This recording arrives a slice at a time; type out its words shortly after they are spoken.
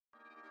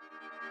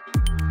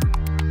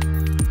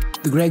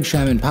The Greg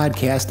Scheinman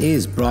Podcast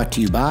is brought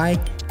to you by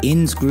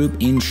Inns Group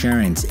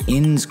Insurance.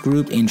 Inns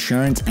Group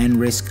Insurance and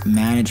Risk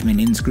Management.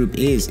 Inns Group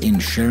is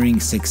ensuring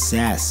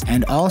success.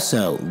 And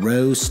also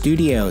Rose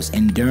Studios.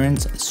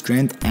 Endurance,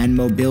 strength, and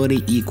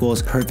mobility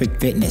equals perfect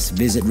fitness.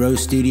 Visit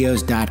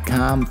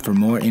rosestudios.com for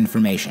more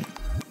information.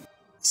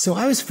 So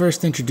I was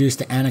first introduced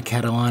to Anna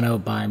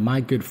Catalano by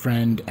my good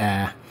friend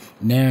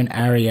Naren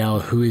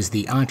Aryal, who is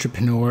the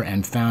entrepreneur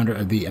and founder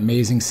of the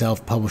amazing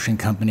self-publishing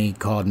company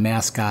called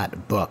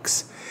Mascot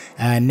Books.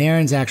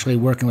 Naren's actually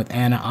working with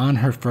Anna on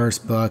her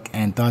first book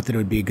and thought that it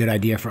would be a good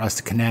idea for us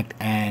to connect,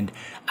 and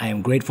I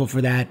am grateful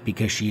for that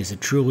because she is a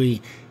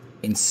truly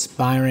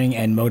inspiring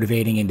and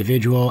motivating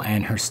individual,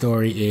 and her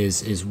story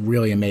is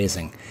really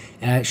amazing.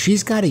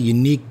 She's got a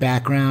unique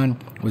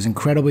background, was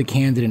incredibly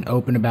candid and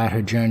open about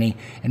her journey,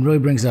 and really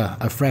brings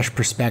a fresh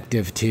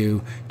perspective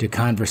to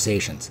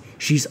conversations.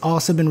 She's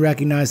also been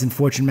recognized in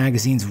Fortune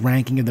magazine's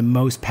ranking of the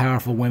most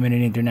powerful women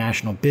in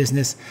international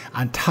business.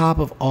 On top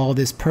of all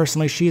this,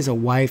 personally, she is a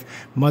wife,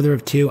 mother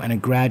of two, and a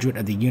graduate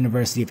of the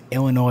University of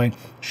Illinois,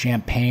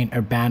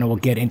 Champaign-Urbana. We'll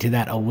get into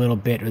that a little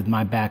bit with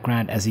my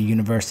background as a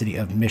University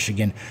of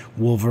Michigan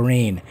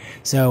Wolverine.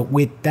 So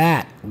with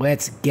that,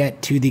 let's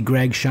get to the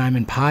Greg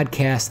Scheinman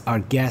Podcast. Our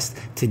guest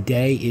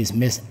today is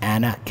Miss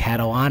Anna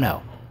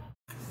Catalano.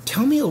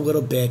 Tell me a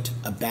little bit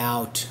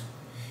about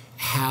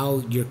how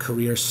your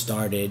career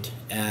started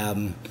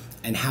and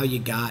how you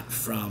got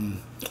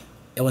from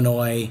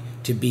Illinois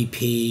to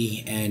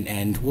BP,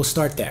 and we'll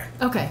start there.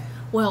 Okay.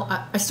 Well,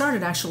 I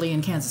started actually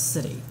in Kansas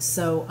City.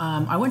 So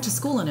I went to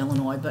school in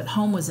Illinois, but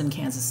home was in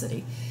Kansas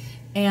City.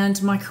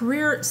 And my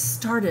career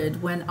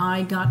started when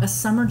I got a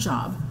summer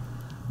job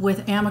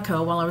with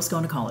Amoco while I was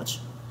going to college.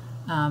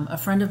 A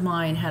friend of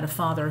mine had a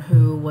father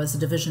who was a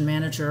division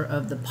manager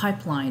of the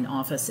pipeline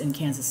office in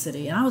Kansas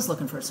City, and I was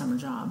looking for a summer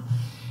job.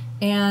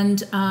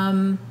 And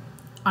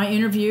I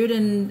interviewed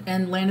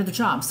and landed the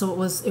job, so it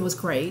was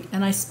great.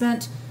 And I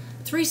spent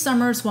 3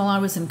 summers while I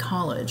was in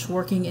college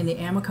working in the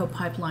Amoco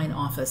pipeline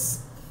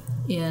office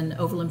in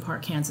Overland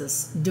Park,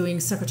 Kansas, doing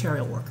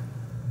secretarial work.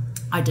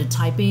 I did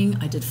typing,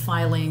 I did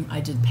filing,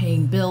 I did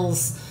paying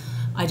bills,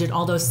 I did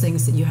all those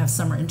things that you have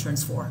summer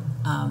interns for.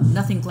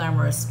 Nothing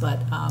glamorous,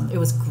 but it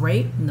was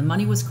great, and the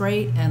money was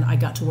great, and I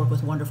got to work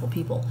with wonderful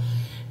people.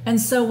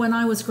 And so when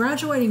I was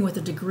graduating with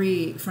a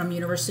degree from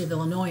University of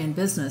Illinois in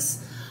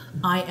business,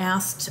 I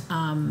asked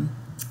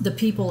the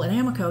people at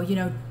Amoco,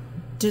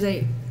 do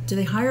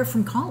they hire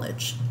from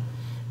college?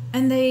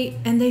 And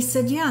they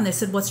said, yeah. And they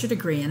said, what's your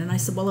degree in? And I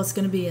said, well, it's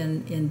going to be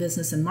in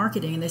business and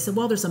marketing. And they said,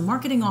 well, there's a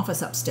marketing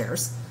office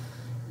upstairs.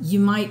 You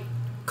might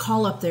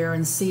call up there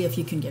and see if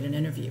you can get an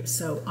interview.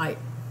 So I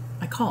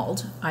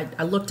called.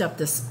 I looked up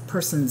this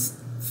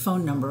person's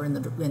phone number in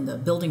the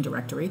building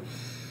directory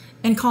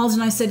and called,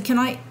 and I said,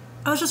 I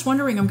was just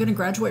wondering, I'm going to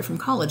graduate from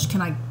college.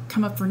 Can I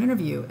come up for an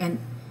interview? And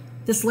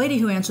this lady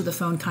who answered the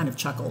phone kind of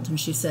chuckled, and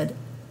she said,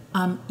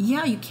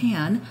 yeah, you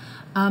can.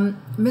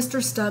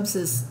 Mr. Stubbs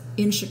is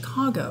in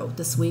Chicago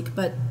this week,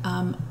 but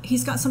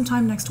he's got some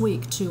time next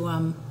week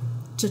to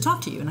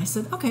talk to you. And I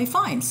said, okay,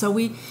 fine. So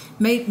we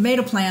made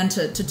a plan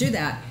to do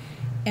that.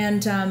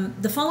 And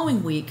the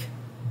following week,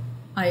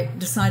 I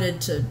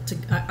decided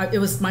it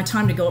was my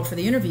time to go up for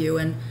the interview.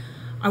 And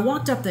I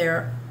walked up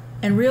there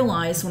and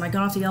realized when I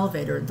got off the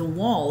elevator, the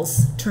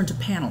walls turned to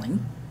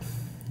paneling.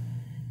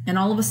 And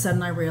all of a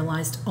sudden I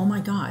realized, oh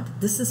my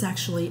God, this is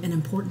actually an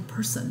important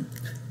person.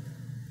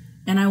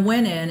 And I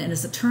went in, and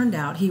as it turned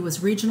out, he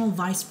was regional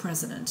vice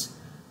president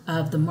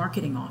of the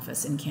marketing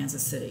office in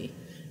Kansas City.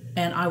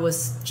 And I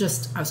was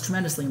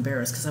tremendously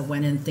embarrassed because I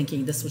went in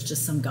thinking this was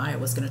just some guy I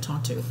was going to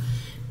talk to.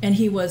 And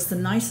he was the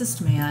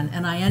nicest man,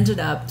 and I ended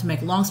up, to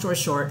make a long story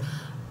short,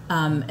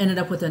 ended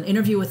up with an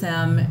interview with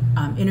them,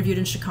 interviewed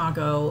in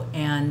Chicago,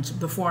 and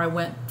before I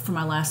went for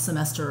my last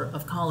semester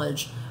of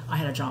college, I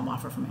had a job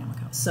offer from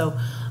Amoco. So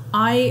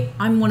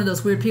I'm one of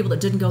those weird people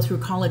that didn't go through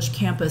college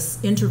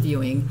campus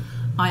interviewing.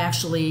 I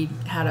actually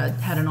had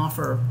an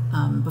offer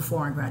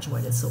before I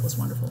graduated, so it was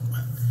wonderful.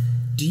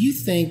 Do you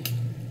think,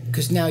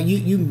 because now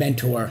you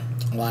mentor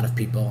a lot of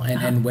people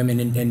and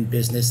women in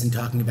business and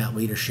talking about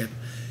leadership,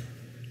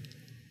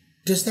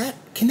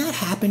 can that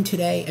happen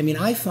today? I mean,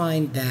 I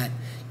find that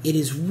it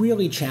is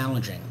really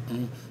challenging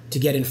to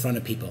get in front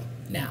of people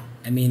now.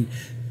 I mean,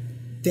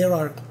 there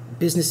are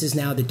businesses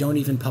now that don't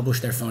even publish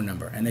their phone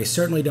number, and they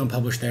certainly don't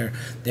publish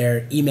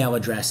their email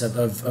address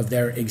of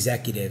their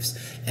executives.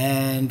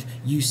 And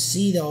you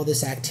see all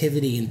this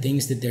activity and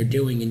things that they're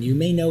doing, and you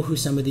may know who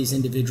some of these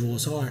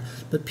individuals are,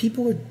 but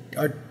people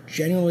are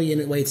generally, in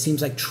a way, it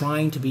seems like,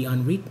 trying to be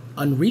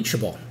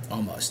unreachable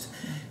almost.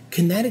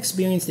 Can that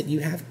experience that you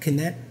have, can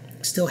that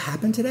still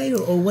happen today?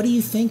 Or what do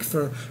you think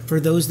for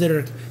those that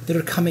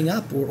are coming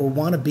up or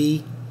want to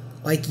be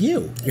like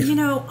you?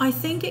 I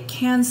think it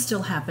can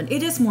still happen.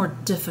 It is more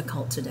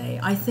difficult today.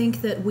 I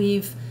think that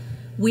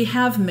we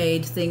have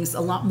made things a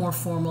lot more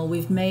formal.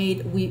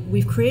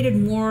 We've created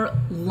more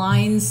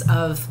lines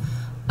of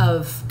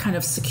kind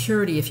of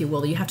security, if you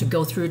will, that you have to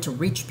go through to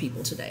reach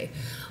people today.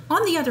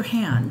 On the other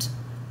hand,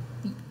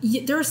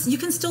 you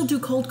can still do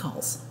cold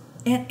calls.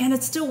 And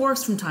it still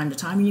works from time to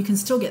time, and you can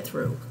still get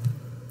through.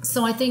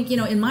 So I think,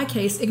 in my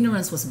case,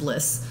 ignorance was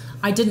bliss.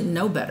 I didn't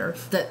know better,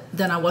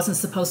 that I wasn't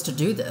supposed to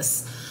do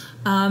this.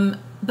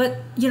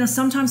 But,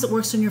 sometimes it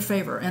works in your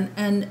favor.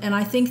 And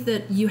I think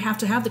that you have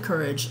to have the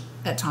courage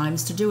at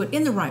times to do it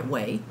in the right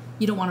way.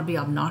 You don't want to be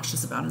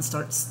obnoxious about it and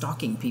start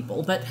stalking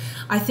people. But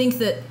I think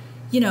that,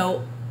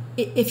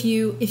 if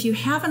you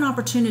have an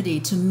opportunity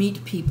to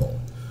meet people,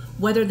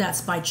 whether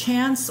that's by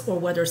chance or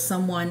whether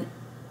someone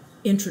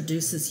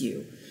introduces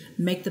you,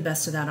 make the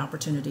best of that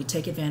opportunity,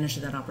 take advantage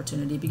of that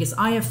opportunity, because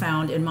I have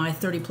found in my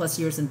 30 plus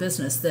years in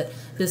business that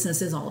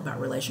business is all about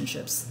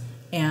relationships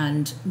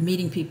and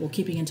meeting people,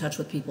 keeping in touch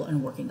with people,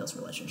 and working those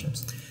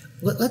relationships.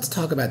 Let's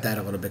talk about that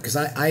a little bit, because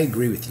I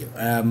agree with you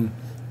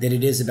that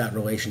it is about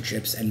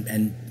relationships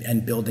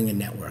and building a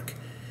network.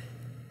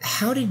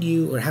 How do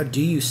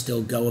you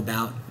still go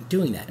about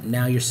doing that?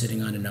 Now you're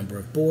sitting on a number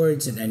of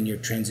boards and you're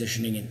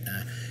transitioning in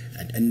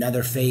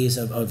another phase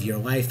of your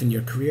life and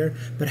your career,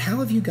 but how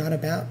have you gone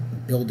about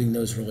building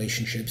those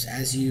relationships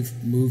as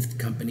you've moved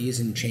companies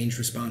and changed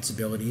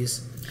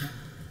responsibilities?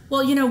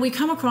 Well, we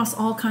come across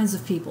all kinds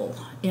of people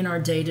in our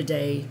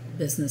day-to-day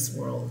business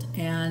world,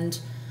 and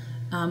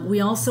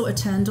we also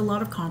attend a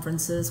lot of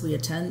conferences. We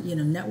attend,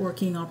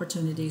 networking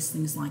opportunities,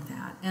 things like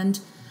that. And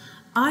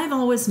I've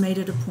always made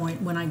it a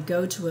point when I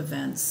go to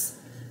events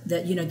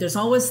that, there's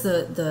always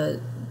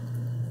the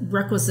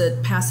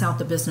requisite pass out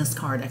the business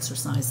card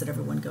exercise that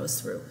everyone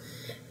goes through.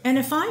 And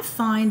if I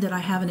find that I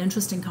have an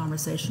interesting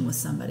conversation with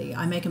somebody,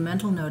 I make a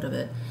mental note of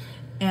it.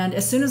 And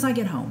as soon as I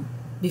get home,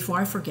 before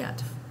I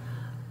forget,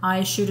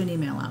 I shoot an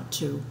email out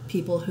to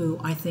people who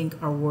I think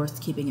are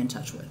worth keeping in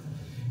touch with.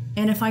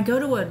 And if I go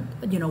to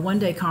a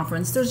one-day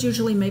conference, there's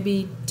usually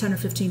maybe 10 or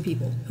 15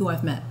 people who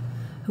I've met,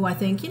 who I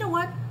think,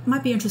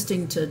 might be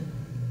interesting to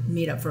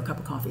meet up for a cup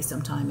of coffee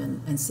sometime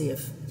and see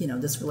if,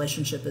 this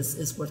relationship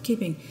is worth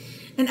keeping.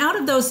 And out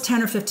of those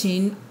 10 or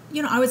 15,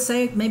 I would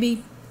say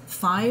maybe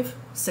 5,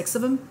 6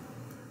 of them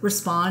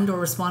respond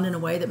in a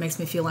way that makes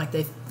me feel like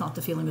they thought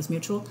the feeling was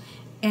mutual.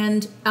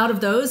 And out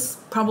of those,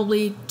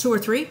 probably 2 or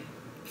 3,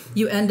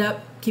 you end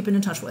up keeping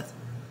in touch with.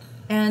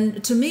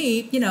 And to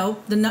me,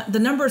 the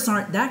numbers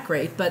aren't that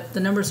great, but the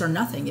numbers are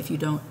nothing if you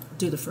don't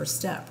do the first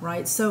step,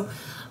 right? So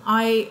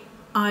I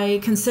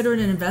consider it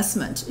an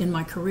investment in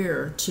my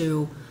career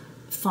to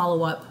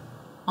follow up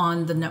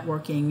on the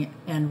networking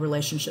and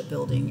relationship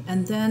building.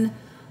 And then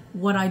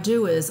what I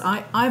do is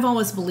I've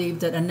always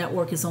believed that a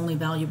network is only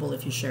valuable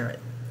if you share it.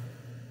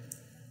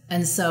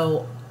 And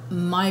so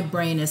my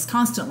brain is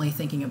constantly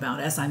thinking about,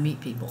 as I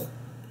meet people,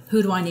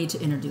 who do I need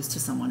to introduce to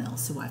someone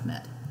else who I've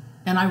met?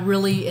 And I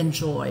really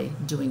enjoy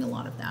doing a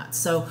lot of that.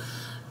 So,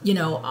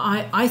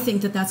 I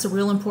think that that's a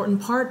real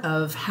important part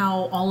of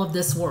how all of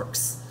this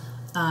works.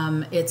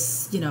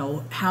 It's,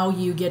 how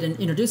you get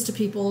introduced to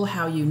people,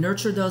 how you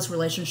nurture those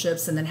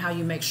relationships, and then how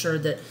you make sure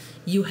that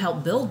you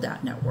help build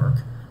that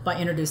network by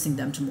introducing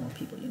them to more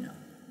people you know.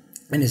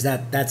 And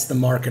that's the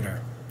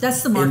marketer?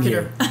 That's the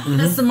marketer. Mm-hmm.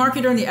 That's the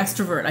marketer and the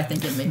extrovert, I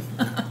think, in me.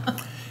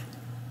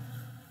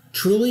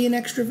 Truly an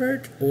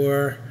extrovert?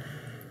 Or,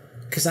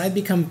 because I've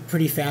become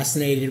pretty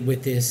fascinated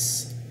with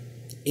this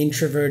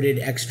introverted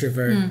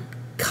extrovert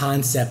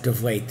concept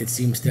of late that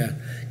seems to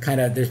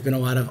there's been a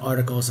lot of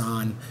articles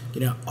on,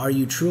 are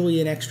you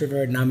truly an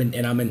extrovert?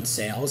 And I'm in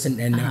sales and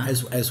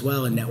as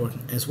well, and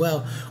networking as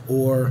well,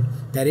 or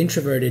that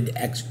introverted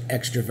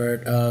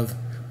extrovert of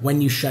when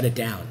you shut it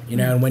down,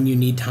 and when you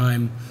need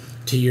time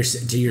to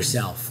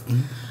yourself.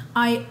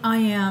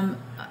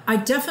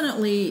 I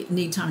definitely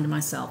need time to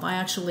myself. I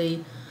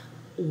actually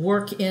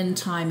work in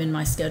time in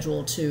my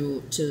schedule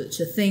to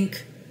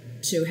think,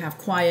 to have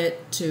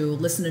quiet, to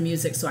listen to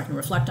music so I can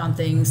reflect on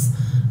things.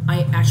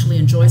 I actually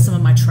enjoy some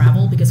of my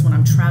travel, because when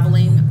I'm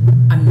traveling,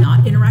 I'm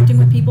not interacting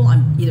with people.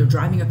 I'm either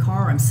driving a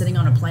car or I'm sitting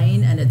on a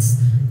plane, and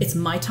it's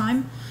my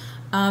time.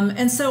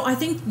 And so I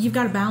think you've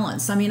got to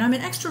balance. I'm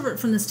an extrovert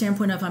from the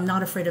standpoint of I'm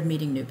not afraid of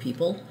meeting new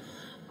people.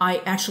 I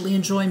actually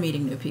enjoy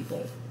meeting new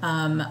people.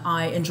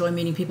 I enjoy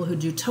meeting people who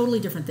do totally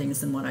different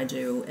things than what I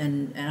do,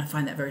 and I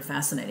find that very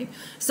fascinating.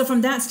 So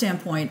from that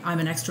standpoint, I'm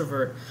an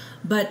extrovert.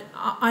 But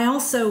I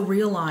also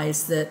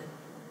realize that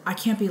I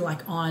can't be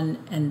on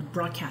and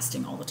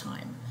broadcasting all the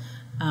time.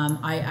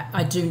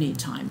 I do need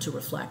time to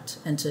reflect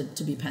and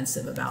to be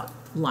pensive about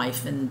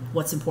life and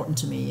what's important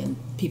to me and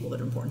people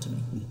that are important to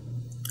me.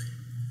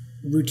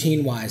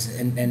 Routine-wise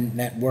and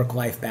that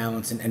work-life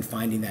balance and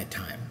finding that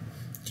time.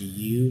 Do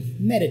you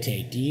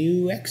meditate? Do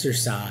you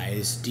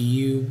exercise? Do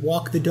you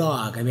walk the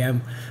dog?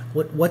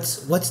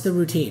 What's the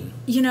routine?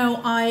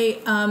 I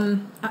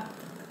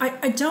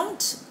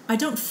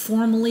don't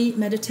formally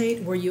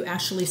meditate where you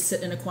actually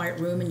sit in a quiet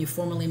room and you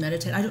formally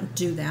meditate. I don't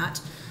do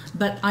that,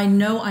 but I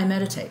know I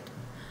meditate.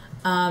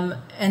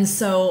 And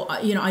so,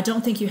 I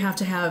don't think you have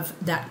to have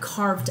that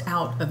carved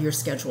out of your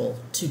schedule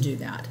to do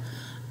that.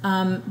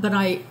 But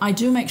I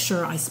do make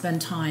sure I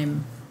spend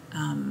time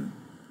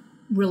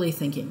really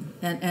thinking.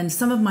 And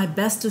some of my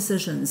best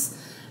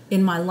decisions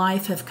in my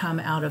life have come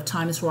out of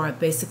times where I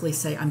basically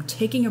say, I'm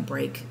taking a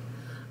break.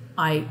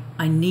 I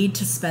need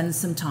to spend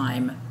some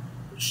time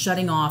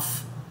shutting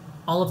off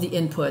all of the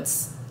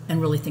inputs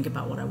and really think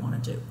about what I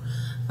want to do.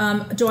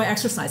 Do I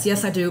exercise?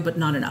 Yes, I do, but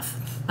not enough.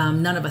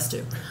 None of us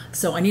do.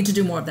 So I need to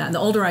do more of that. And the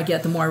older I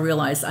get, the more I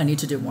realize I need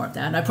to do more of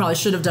that. And I probably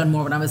should have done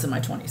more when I was in my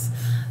 20s.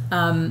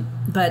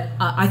 But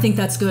I think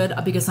that's good,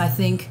 because I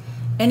think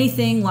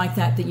anything like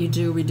that you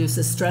do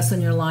reduces stress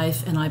in your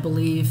life, and I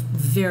believe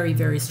very,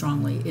 very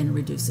strongly in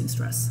reducing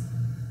stress.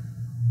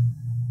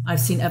 I've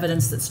seen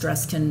evidence that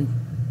stress can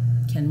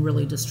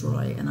really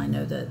destroy, and I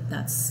know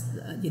that's,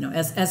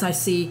 as I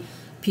see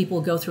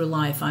people go through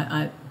life,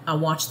 I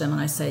watch them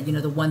and I say,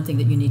 the one thing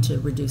that you need to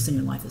reduce in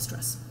your life is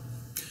stress.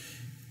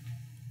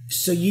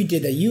 So you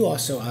did that. You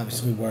also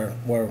obviously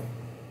were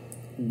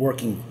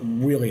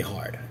working really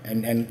hard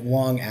and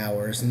long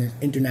hours, and an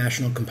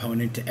international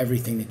component to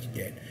everything that you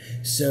did.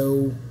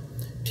 So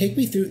take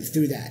me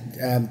through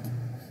that.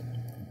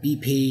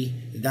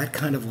 BP, that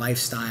kind of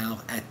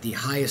lifestyle at the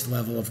highest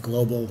level of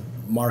global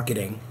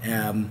marketing,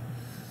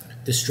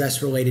 the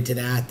stress related to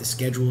that, the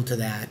schedule to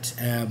that,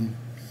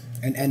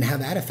 and how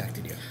that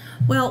affected you.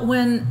 Well,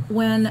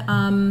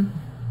 when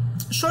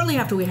shortly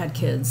after we had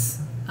kids,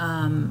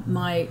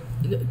 my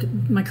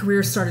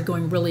career started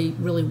going really,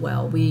 really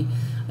well.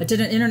 I did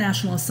an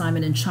international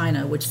assignment in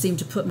China, which seemed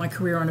to put my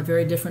career on a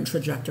very different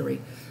trajectory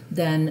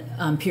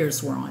than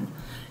peers were on.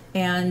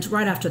 And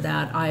right after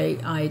that,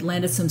 I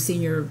landed some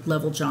senior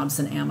level jobs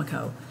in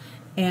Amoco,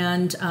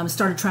 and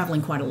started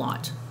traveling quite a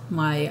lot.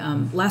 My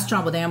last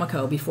job with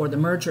Amoco before the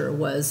merger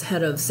was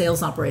head of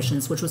sales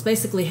operations, which was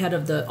basically head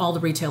of all the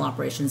retail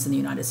operations in the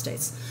United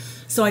States.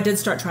 So I did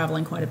start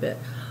traveling quite a bit.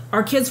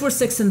 Our kids were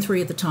 6 and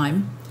 3 at the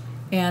time,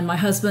 and my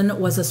husband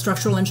was a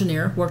structural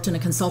engineer, worked in a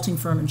consulting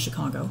firm in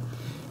Chicago.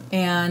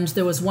 And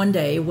there was one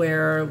day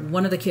where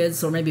one of the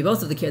kids, or maybe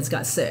both of the kids,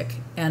 got sick,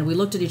 and we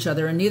looked at each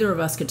other, and neither of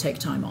us could take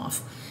time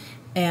off.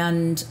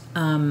 And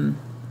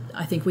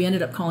I think we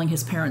ended up calling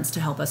his parents to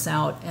help us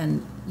out.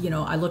 And,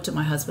 I looked at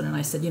my husband and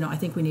I said, I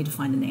think we need to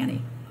find a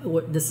nanny.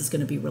 This is going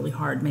to be really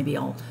hard. Maybe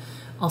I'll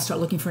start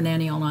looking for a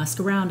nanny. I'll ask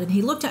around. And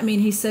he looked at me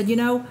and he said,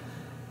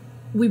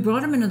 we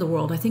brought them into the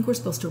world. I think we're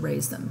supposed to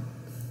raise them.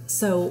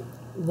 So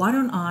why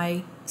don't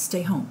I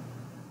stay home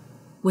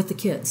with the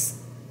kids?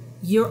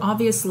 Your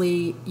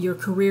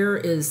career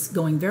is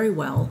going very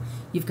well.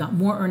 You've got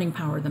more earning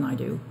power than I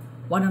do.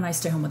 Why don't I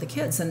stay home with the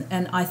kids?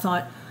 And I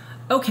thought,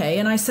 okay.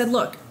 And I said,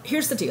 look,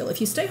 here's the deal.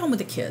 If you stay home with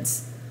the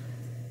kids,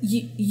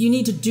 you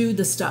need to do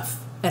the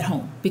stuff at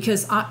home,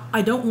 because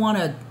I don't want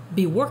to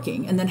be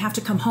working and then have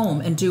to come home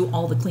and do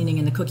all the cleaning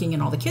and the cooking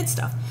and all the kids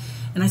stuff.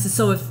 And I said,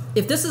 so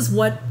if this is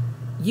what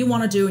you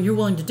want to do and you're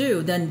willing to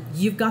do, then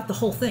you've got the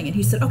whole thing. And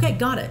he said, okay,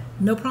 got it.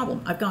 No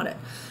problem. I've got it.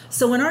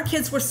 So when our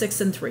kids were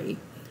 6 and 3,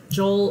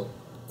 Joel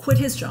quit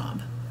his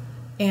job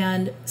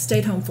and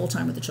stayed home full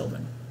time with the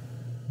children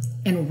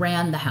and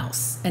ran the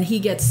house. And he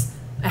gets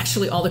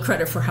actually all the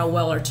credit for how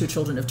well our 2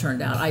 children have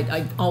turned out.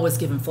 I always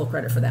give him full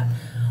credit for that.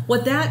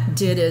 What that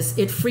did is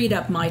it freed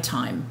up my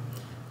time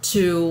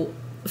to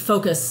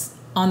focus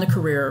on the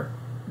career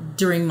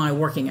during my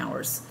working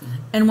hours.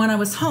 And when I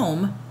was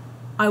home,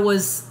 I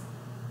was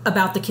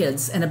about the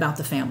kids and about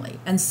the family.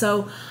 And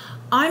so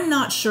I'm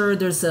not sure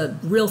there's a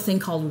real thing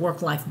called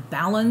work-life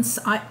balance.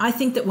 I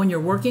think that when you're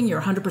working,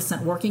 you're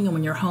 100% working, and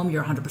when you're home,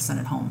 you're 100%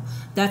 at home.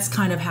 That's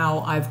kind of how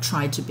I've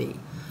tried to be.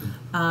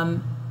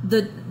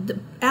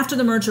 After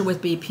the merger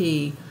with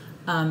BP,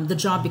 the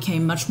job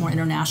became much more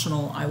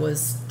international. I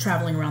was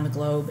traveling around the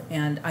globe,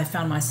 and I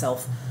found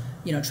myself,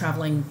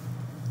 traveling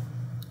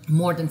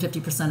more than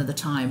 50% of the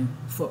time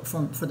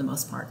for the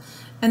most part.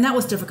 And that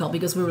was difficult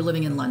because we were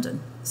living in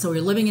London. So we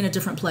were living in a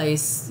different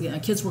place.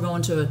 Kids were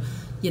going to,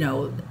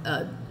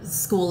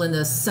 school in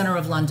the center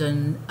of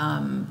London.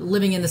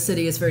 Living in the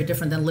city is very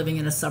different than living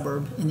in a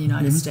suburb in the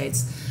United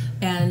States.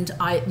 And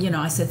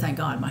I said, thank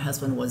God my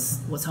husband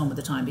was home at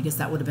the time, because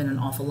that would have been an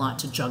awful lot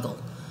to juggle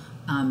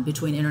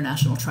between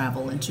international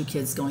travel and 2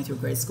 kids going through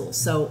grade school.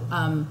 So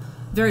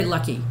very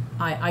lucky.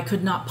 I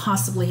could not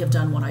possibly have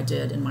done what I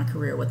did in my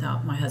career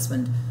without my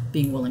husband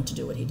being willing to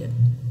do what he did.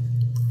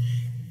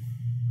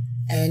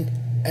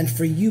 And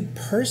for you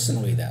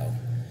personally, though,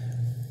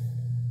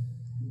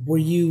 were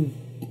you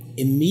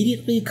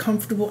immediately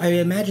comfortable? I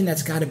imagine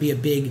that's got to be a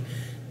big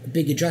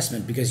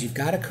adjustment, because you've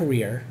got a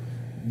career.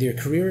 Your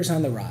career is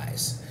on the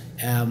rise.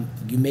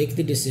 You make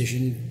the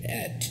decision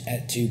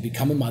to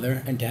become a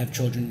mother and to have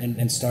children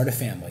and start a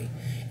family.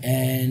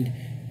 And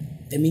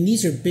I mean,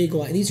 these are big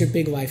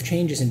life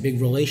changes and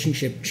big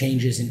relationship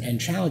changes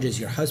and challenges.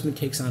 Your husband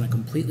takes on a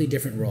completely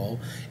different role,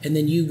 and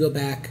then you go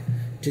back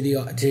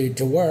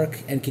to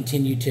work and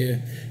continue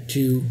to,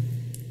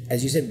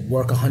 as you said,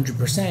 work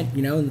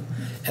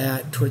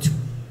 100%. Towards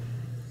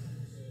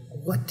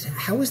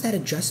how was that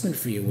adjustment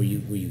for you? Were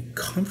you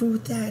comfortable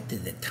with that?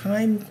 Did the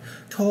time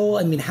toll?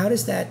 I mean, how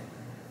does that?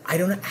 I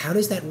don't know. How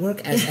does that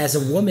work as a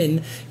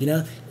woman?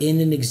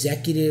 In an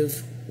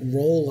executive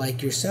role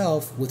like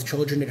yourself with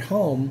children at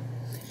home,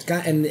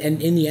 and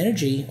in the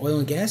energy, oil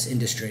and gas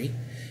industry,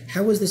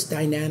 How was this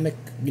dynamic,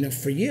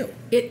 for you?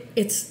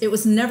 It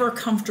was never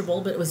comfortable,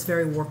 but it was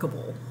very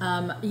workable.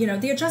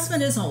 The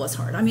adjustment is always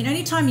hard. I mean,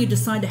 anytime you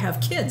decide to have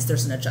kids,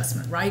 there's an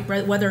adjustment, right?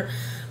 Whether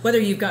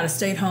you've got a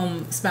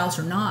stay-at-home spouse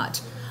or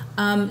not.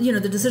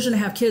 The decision to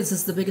have kids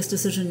is the biggest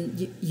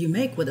decision you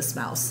make with a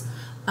spouse.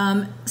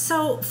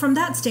 So from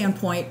that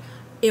standpoint,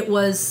 it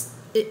was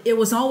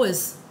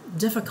always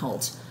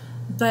difficult.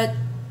 But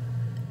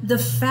the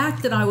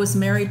fact that I was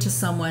married to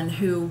someone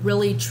who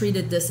really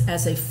treated this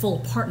as a full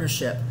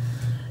partnership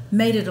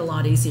made it a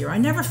lot easier. I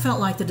never felt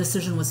like the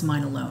decision was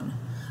mine alone.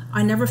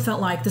 I never felt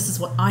like this is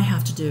what I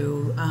have to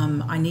do.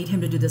 I need him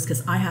to do this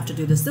because I have to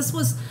do this. This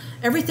was,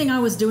 everything I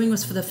was doing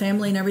was for the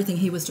family, and everything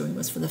he was doing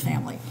was for the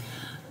family.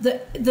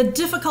 The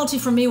difficulty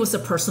for me was a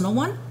personal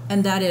one,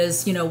 and that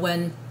is,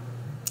 when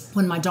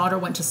my daughter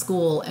went to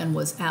school and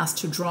was asked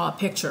to draw a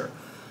picture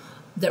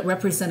that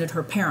represented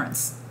her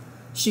parents.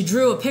 She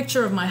drew a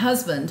picture of my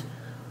husband,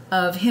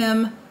 of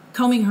him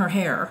combing her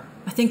hair.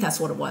 I think that's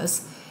what it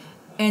was.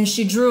 And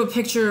she drew a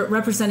picture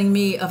representing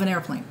me of an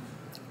airplane.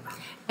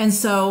 And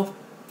so,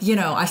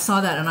 I saw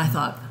that and I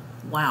thought,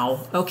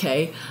 wow,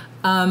 okay.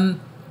 And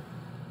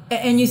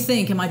you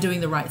think, am I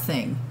doing the right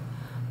thing?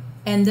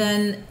 And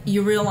then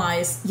you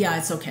realize, yeah,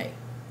 it's okay.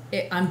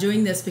 I'm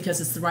doing this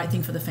because it's the right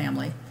thing for the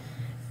family.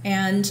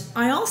 And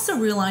I also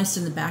realized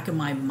in the back of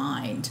my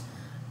mind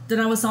that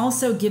I was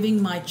also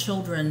giving my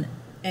children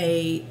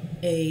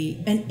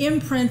an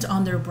imprint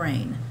on their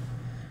brain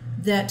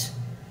that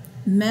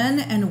men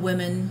and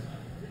women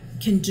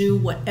can do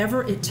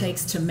whatever it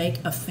takes to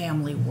make a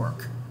family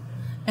work.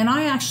 And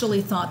I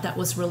actually thought that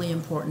was really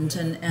important,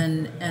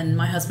 and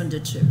my husband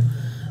did too.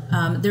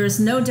 There is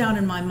no doubt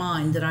in my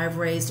mind that I've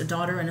raised a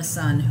daughter and a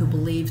son who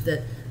believe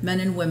that men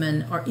and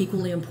women are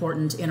equally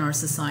important in our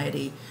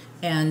society,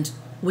 and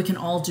we can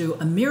all do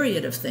a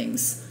myriad of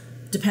things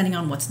depending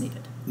on what's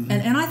needed. Mm-hmm.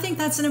 And I think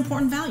that's an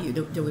important value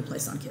that we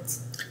place on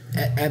kids.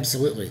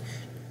 Absolutely.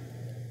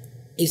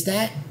 Is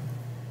that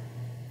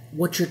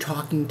what you're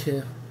talking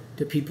to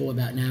people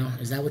about now?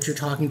 Is that what you're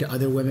talking to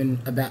other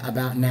women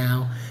about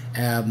now?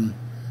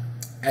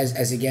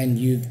 As again,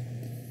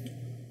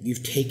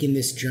 you've taken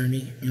this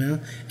journey,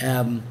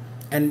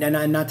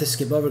 and not to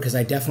skip over, because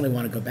I definitely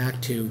want to go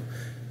back to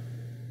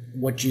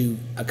what you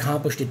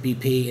accomplished at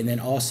BP, and then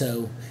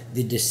also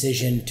the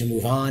decision to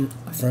move on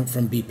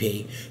from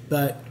BP.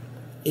 But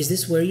is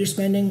this where you're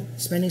spending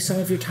some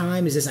of your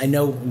time? Is this, I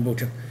know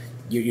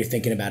you're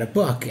thinking about a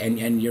book and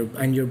you're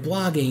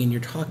blogging and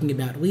you're talking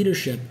about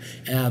leadership.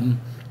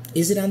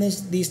 Is it on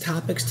these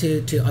topics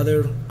to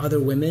other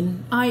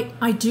women?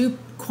 I do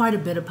quite a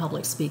bit of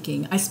public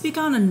speaking. I speak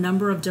on a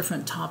number of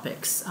different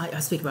topics. I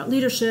speak about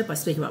leadership, I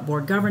speak about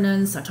board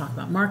governance, I talk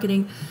about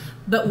marketing.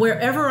 But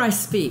wherever I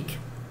speak,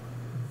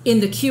 in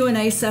the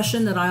Q&A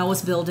session that I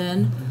always build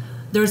in,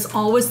 there's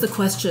always the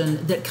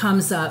question that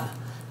comes up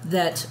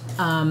that,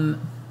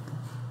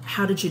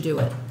 how did you do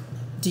it?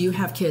 Do you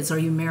have kids? Are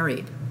you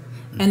married?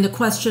 And the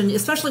question,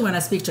 especially when I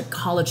speak to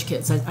college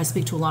kids, I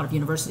speak to a lot of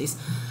universities,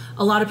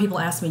 a lot of people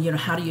ask me,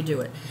 how do you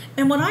do it?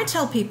 And what I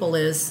tell people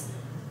is,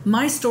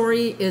 my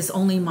story is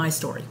only my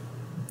story.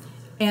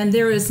 And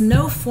there is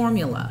no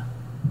formula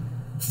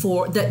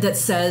for that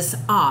says,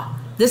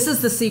 this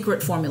is the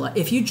secret formula.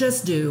 If you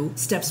just do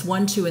steps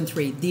 1, 2, and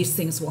 3, these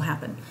things will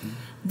happen.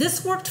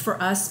 This worked for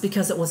us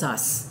because it was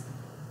us.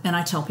 And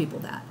I tell people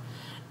that.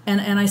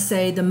 And I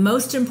say the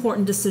most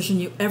important decision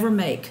you ever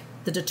make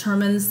that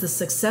determines the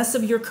success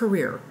of your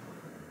career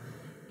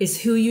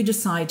is who you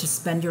decide to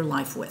spend your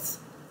life with.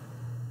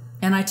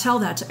 And I tell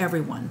that to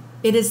everyone.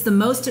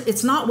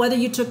 It's not whether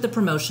you took the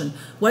promotion,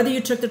 whether you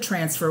took the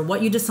transfer,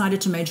 what you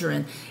decided to major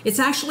in. It's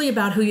actually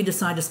about who you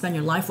decide to spend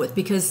your life with,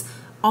 because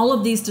all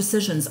of these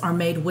decisions are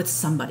made with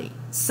somebody,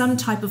 some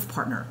type of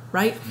partner,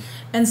 right?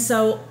 And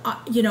so,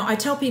 I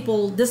tell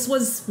people this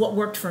was what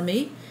worked for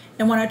me.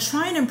 And what I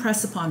try and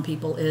impress upon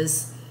people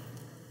is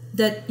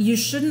that you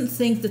shouldn't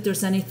think that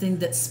there's anything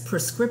that's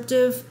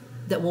prescriptive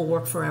that will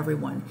work for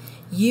everyone.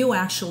 You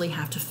actually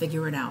have to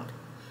figure it out.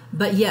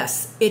 But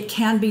yes, it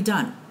can be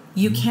done.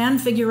 You can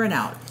figure it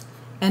out.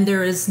 And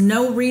there is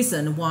no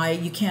reason why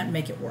you can't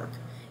make it work.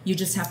 You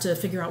just have to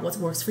figure out what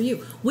works for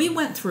you. We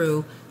went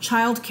through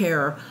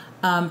childcare,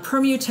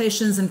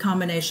 permutations and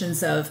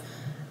combinations of,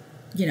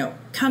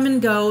 come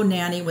and go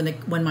nanny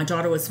when my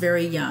daughter was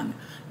very young.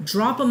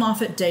 Drop them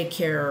off at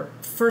daycare,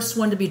 first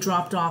one to be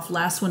dropped off,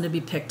 last one to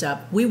be picked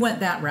up. We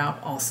went that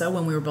route also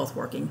when we were both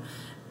working.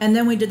 And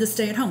then we did the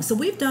stay at home. So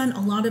we've done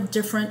a lot of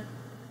different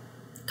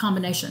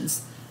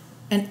combinations.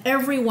 And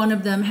every one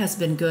of them has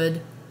been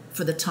good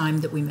for the time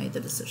that we made the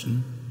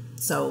decision.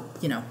 So,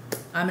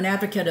 I'm an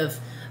advocate of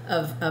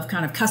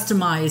kind of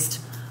customized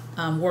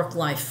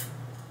work-life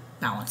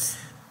balance.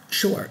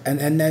 Sure.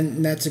 And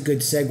then that's a good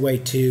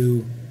segue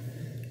to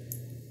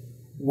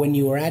when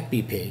you were at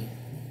BP.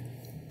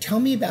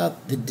 Tell me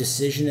about the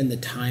decision and the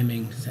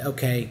timing.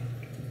 Okay,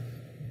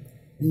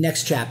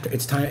 next chapter.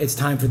 It's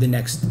time for the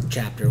next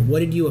chapter. What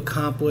did you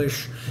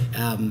accomplish?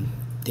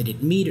 Did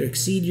it meet or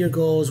exceed your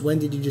goals? When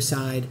did you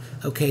decide,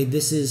 okay,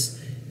 this is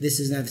this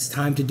is now it's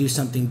time to do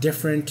something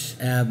different,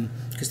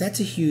 because that's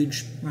a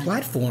huge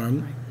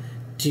platform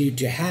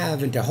to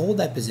have and to hold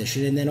that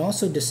position, and then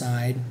also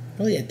decide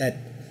really at that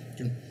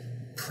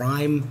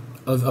prime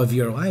of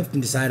your life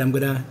and decide I'm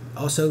going to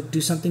also do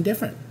something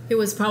different. It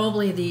was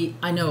probably the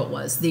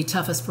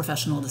toughest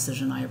professional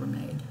decision I ever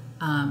made.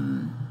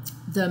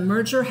 The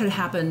merger had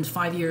happened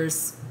 5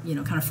 years,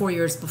 kind of 4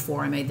 years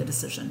before I made the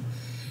decision.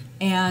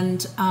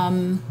 And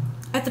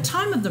at the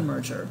time of the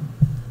merger,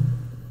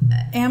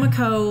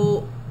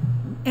 Amico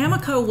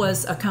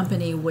was a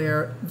company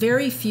where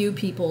very few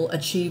people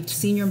achieved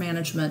senior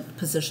management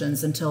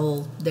positions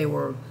until they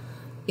were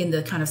in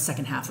the kind of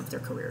second half of their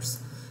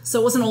careers. So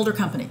it was an older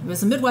company. It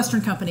was a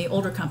Midwestern company,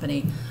 older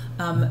company.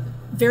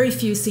 Very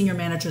few senior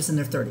managers in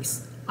their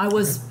 30s. I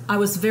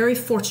was very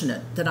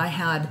fortunate that I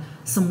had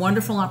some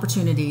wonderful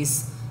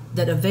opportunities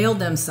that availed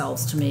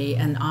themselves to me,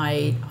 and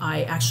I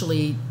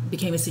actually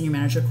became a senior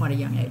manager at quite a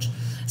young age.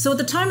 So at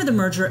the time of the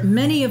merger,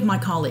 many of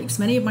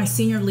my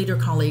senior leader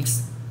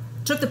colleagues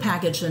took the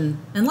package and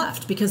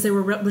left because they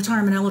were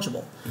retirement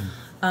eligible.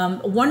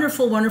 A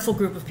wonderful, wonderful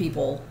group of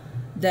people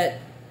that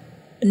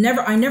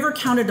I never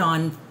counted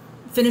on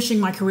finishing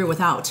my career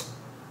without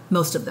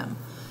most of them.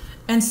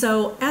 And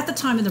so at the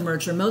time of the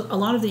merger, a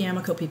lot of the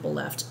Amico people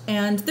left.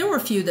 And there were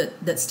a few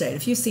that stayed, a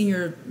few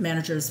senior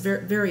managers,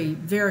 very, very,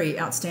 very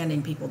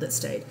outstanding people that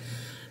stayed.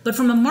 But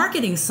from a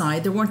marketing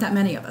side, there weren't that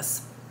many of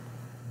us.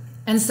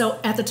 And so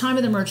at the time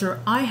of the merger,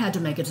 I had to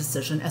make a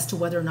decision as to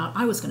whether or not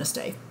I was going to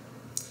stay.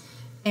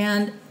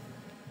 And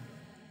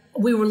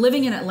we were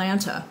living in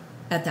Atlanta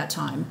at that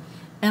time.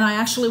 And I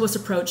actually was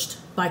approached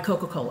by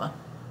Coca-Cola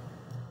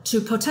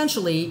to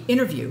potentially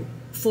interview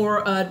for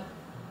a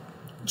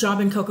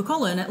job in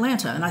Coca-Cola in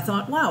Atlanta. And I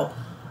thought, wow,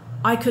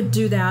 I could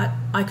do that.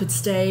 I could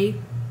stay.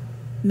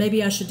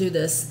 Maybe I should do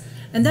this.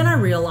 And then I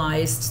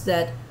realized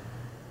that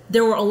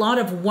there were a lot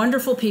of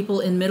wonderful people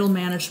in middle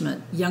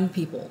management, young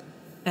people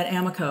at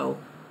Amico,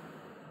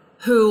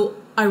 who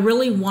I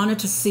really wanted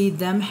to see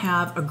them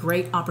have a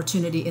great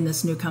opportunity in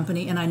this new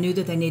company. And I knew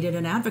that they needed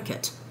an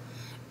advocate.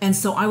 And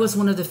so I was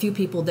one of the few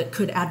people that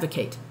could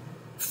advocate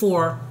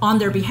on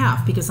their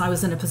behalf, because I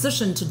was in a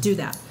position to do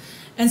that.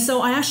 And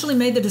so I actually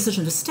made the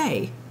decision to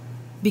stay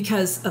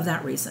because of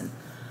that reason.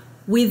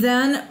 We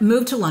then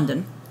moved to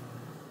London,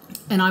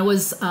 and I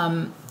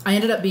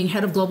ended up being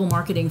head of global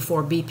marketing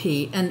for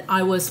BP, and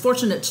I was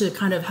fortunate to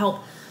kind of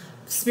help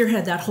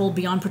spearhead that whole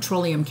Beyond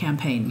Petroleum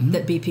campaign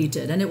that BP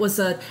did. And it was,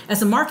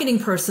 as a marketing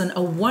person,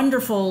 a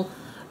wonderful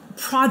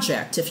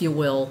project, if you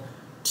will,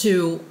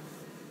 to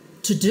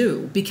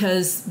do,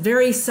 because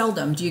very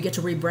seldom do you get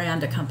to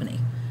rebrand a company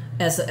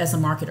as a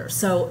marketer.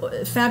 So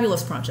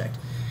fabulous project.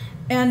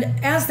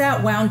 And as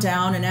that wound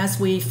down, and as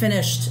we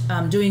finished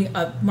doing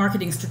a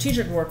marketing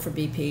strategic work for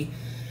BP,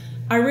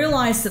 I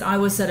realized that I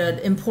was at an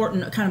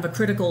important, kind of a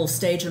critical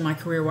stage in my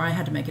career where I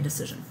had to make a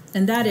decision.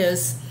 And that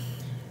is,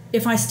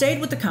 if I stayed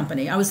with the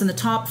company, I was in the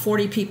top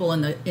 40 people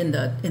in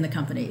the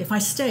company. If I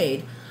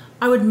stayed,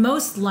 I would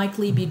most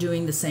likely be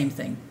doing the same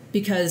thing,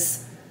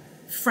 because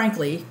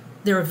frankly,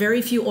 there are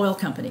very few oil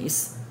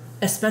companies,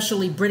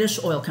 especially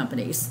British oil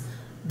companies,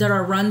 that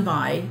are run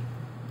by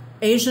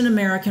Asian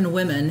American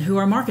women who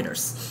are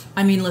marketers.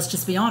 I mean, let's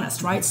just be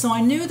honest, right? So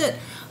I knew that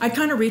I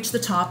kind of reached the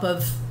top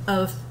of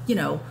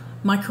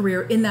my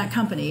career in that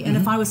company, and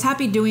if I was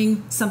happy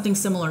doing something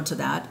similar to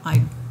that,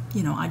 I'd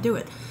do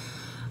it.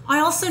 I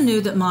also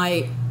knew that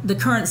the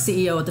current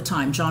CEO at the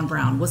time, John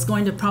Brown, was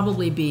going to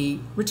probably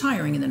be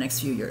retiring in the next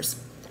few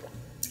years,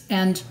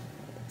 and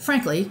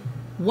frankly,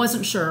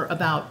 wasn't sure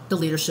about the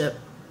leadership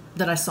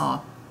that I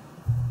saw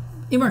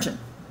emerging.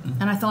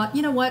 And I thought,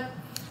 you know what?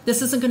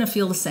 This isn't going to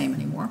feel the same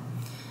anymore.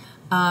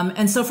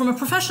 And so from a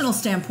professional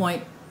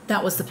standpoint,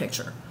 that was the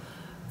picture.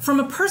 From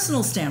a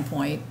personal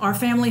standpoint, our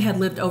family had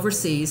lived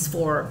overseas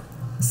for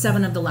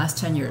 7 of the last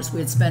 10 years. We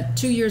had spent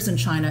 2 years in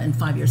China and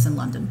 5 years in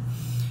London.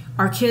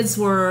 Our kids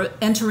were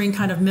entering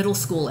kind of middle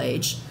school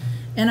age.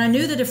 And I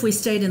knew that if we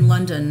stayed in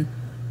London,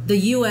 the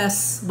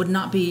U.S. would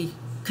not be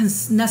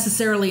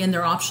necessarily in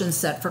their option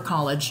set for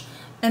college.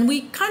 And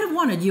we kind of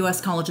wanted U.S.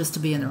 colleges to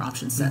be in their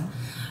option set.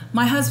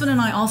 My husband and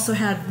I also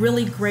had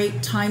really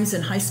great times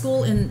in high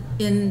school in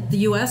the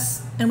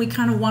U.S., and we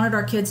kind of wanted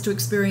our kids to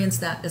experience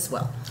that as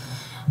well.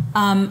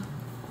 And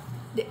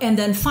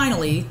then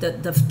finally,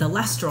 the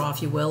last straw,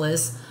 if you will,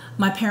 is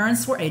my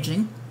parents were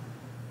aging,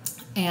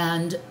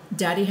 and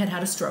Daddy had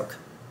had a stroke,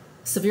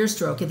 severe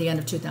stroke at the end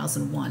of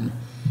 2001.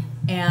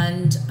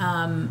 And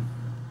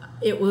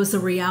it was a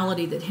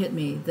reality that hit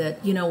me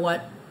that, you know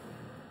what,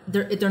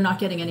 they're not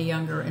getting any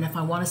younger, and if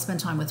I want to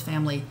spend time with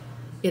family,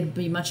 it'd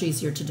be much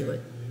easier to do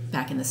it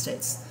back in the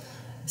States.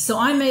 So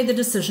I made the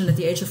decision at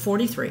the age of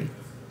 43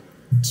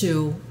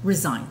 to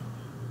resign,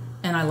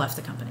 and I left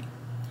the company.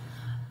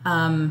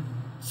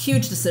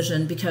 Huge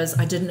decision, because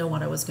I didn't know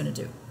what I was going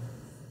to do.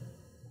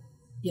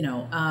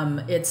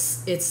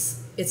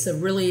 It's a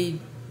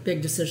really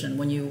big decision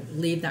when you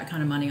leave that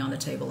kind of money on the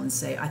table and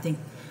say, I think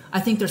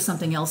there's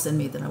something else in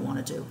me that I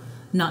want to do,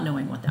 not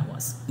knowing what that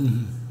was.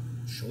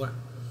 Sure.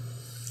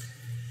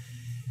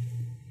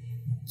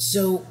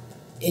 So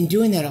in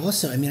doing that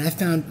also, I mean, I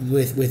found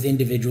with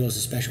individuals,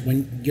 especially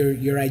when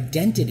your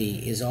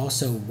identity is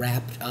also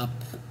wrapped up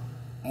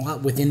a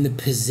lot within the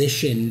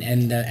position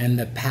and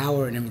the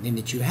power and everything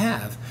that you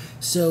have.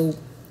 So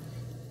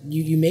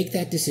you make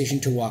that decision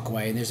to walk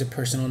away, and there's a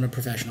personal and a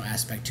professional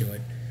aspect to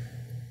it.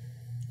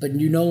 But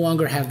you no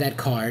longer have that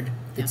card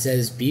that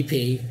says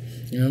BP,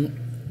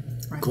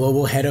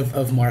 global head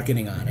of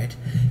marketing on it.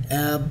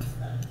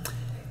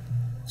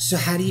 So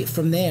how do you,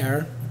 from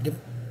there,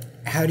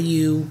 how do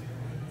you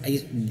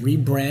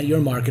rebrand? You're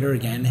a marketer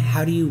again.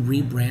 How do you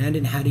rebrand,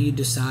 and how do you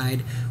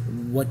decide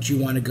what you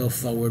want to go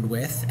forward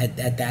with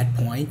at that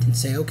point and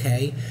say,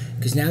 okay,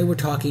 because now we're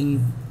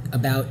talking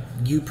about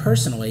you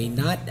personally,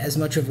 not as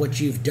much of what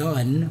you've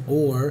done,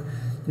 or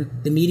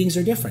the meetings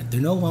are different.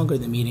 They're no longer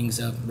the meetings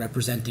of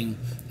representing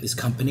this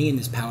company in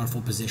this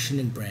powerful position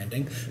in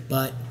branding,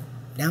 but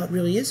now it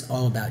really is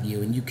all about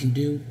you, and you can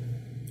do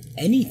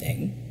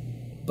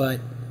anything. But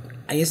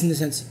I guess in the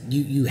sense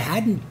you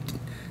hadn't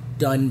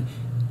done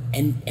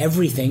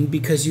everything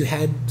because you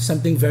had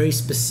something very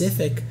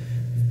specific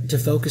to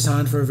focus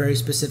on for a very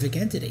specific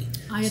entity.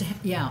 I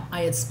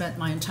had spent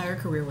my entire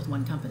career with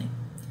one company.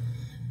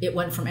 It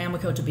went from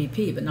Amoco to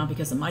BP, but not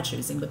because of my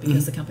choosing, but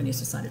because the companies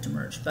decided to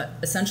merge. But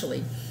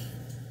essentially,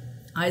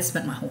 I had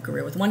spent my whole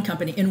career with one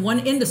company in one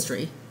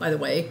industry, by the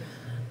way,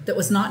 that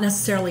was not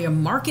necessarily a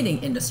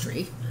marketing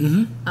industry.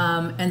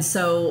 And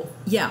so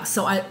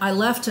I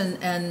left,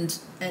 and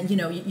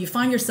you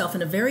find yourself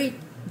in a very,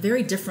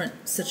 very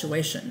different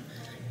situation.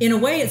 In a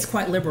way, it's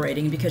quite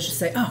liberating because you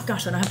say, oh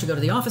gosh, I don't have to go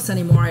to the office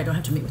anymore. I don't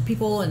have to meet with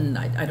people, and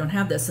I don't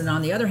have this. And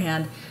on the other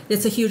hand,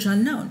 it's a huge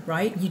unknown,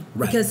 right?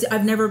 Because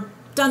I've never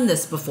done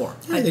this before.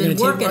 I've been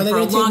working for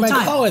a long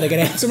time. Are they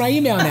going to answer my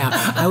email now?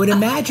 I would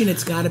imagine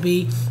it's got to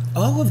be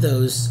all of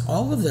those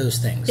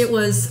things. It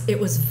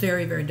was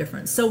very, very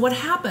different. So what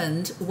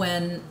happened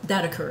when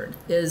that occurred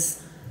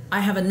is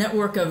I have a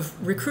network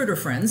of recruiter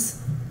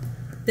friends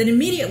that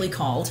immediately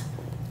called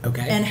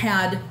and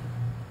had,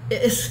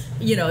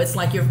 it's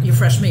like you're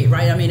fresh meat,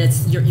 right? I mean,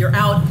 it's you're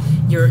out,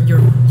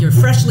 you're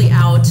freshly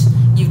out.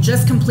 You've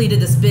just completed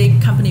this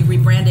big company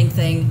rebranding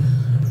thing.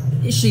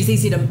 She's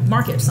easy to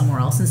market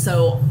somewhere else, and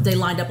so they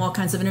lined up all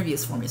kinds of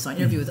interviews for me. So I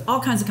interviewed with all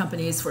kinds of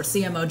companies for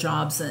CMO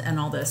jobs and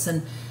all this,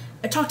 and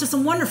I talked to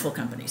some wonderful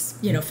companies,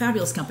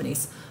 fabulous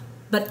companies.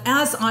 But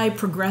as I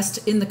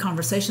progressed in the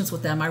conversations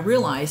with them, I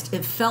realized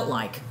it felt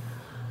like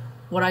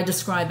what I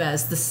describe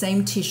as the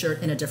same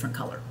T-shirt in a different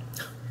color.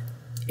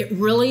 It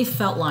really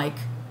felt like,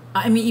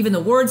 I mean, even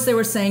the words they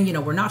were saying,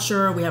 we're not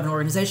sure, we have an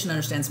organization that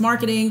understands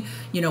marketing,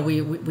 we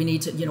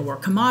need to, we're a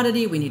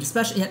commodity, we need a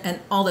special, and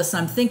all this.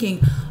 I'm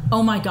thinking,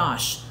 oh my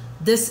gosh,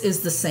 this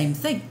is the same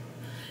thing.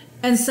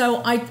 And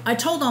so I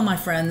told all my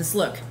friends,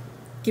 look,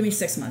 give me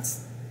 6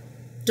 months.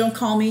 Don't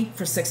call me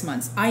for 6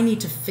 months. I need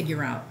to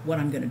figure out what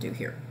I'm going to do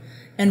here,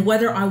 and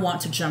whether I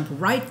want to jump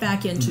right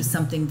back into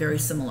something very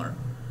similar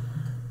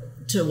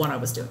to what I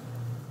was doing.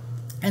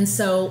 And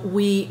so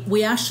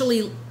we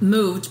actually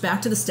moved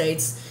back to the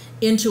States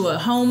into a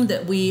home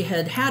that we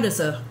had as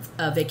a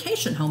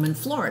vacation home in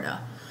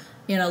Florida,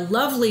 in a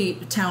lovely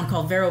town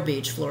called Vero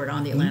Beach, Florida,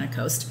 on the Atlantic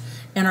coast,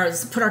 and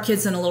put our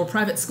kids in a little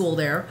private school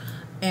there.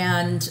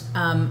 And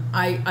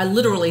I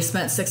literally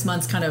spent 6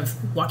 months kind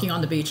of walking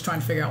on the beach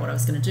trying to figure out what I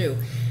was going to do,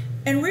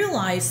 and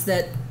realized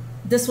that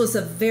this was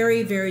a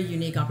very, very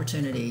unique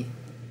opportunity,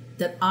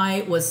 that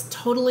I was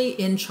totally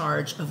in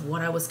charge of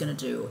what I was going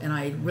to do, and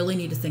I really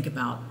need to think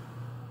about,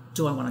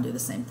 do I want to do the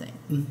same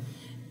thing?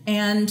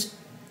 And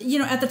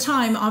at the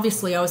time,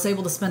 obviously, I was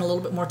able to spend a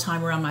little bit more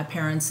time around my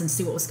parents and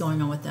see what was going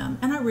on with them.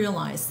 And I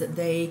realized that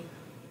they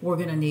were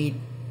going to need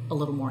a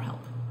little more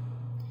help.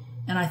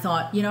 And I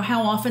thought,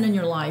 how often in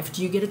your life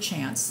do you get a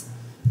chance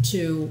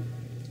to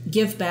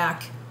give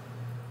back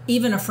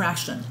even a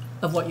fraction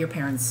of what your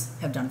parents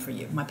have done for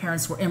you? My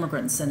parents were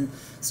immigrants and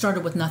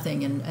started with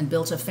nothing and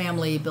built a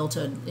family, built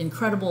an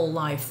incredible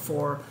life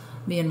for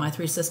me and my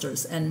 3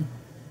 sisters. And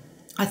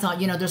I thought,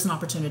 there's an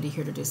opportunity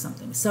here to do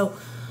something. So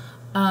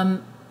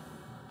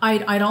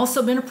I'd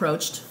also been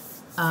approached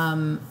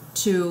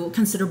to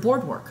consider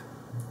board work.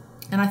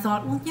 And I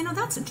thought, well,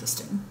 that's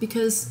interesting,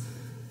 because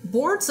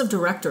boards of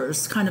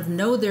directors kind of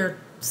know their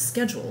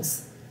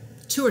schedules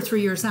 2 or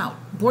 3 years out.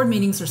 Board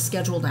meetings are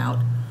scheduled out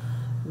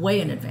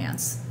way in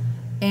advance.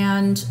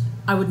 And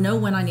I would know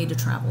when I need to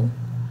travel.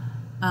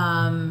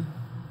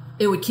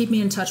 It would keep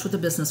me in touch with the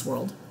business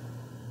world.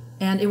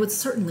 And it would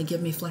certainly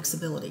give me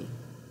flexibility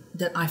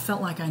that I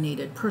felt like I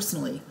needed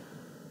personally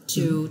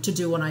to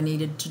do what I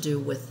needed to do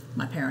with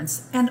my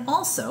parents. And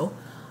also,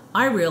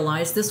 I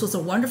realized this was a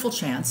wonderful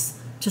chance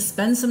to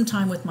spend some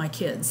time with my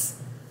kids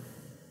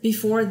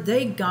before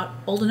they got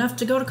old enough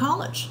to go to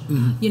college.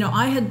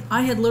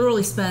 I had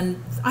literally spent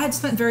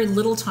very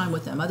little time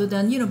with them, other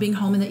than being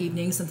home in the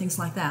evenings and things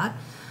like that,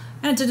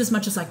 and I did as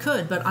much as I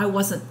could, but I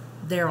wasn't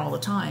there all the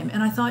time.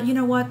 And I thought,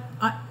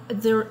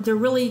 they're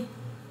really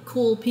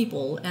cool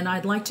people, and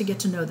I'd like to get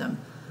to know them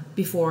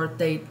before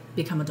they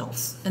become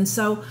adults. And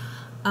so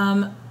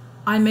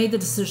I made the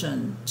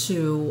decision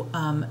to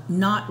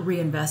not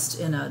reinvest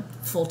in a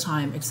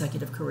full-time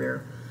executive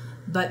career,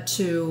 but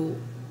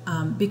to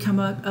become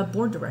a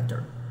board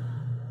director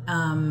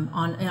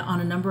on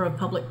a number of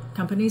public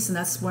companies, and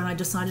that's when I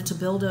decided to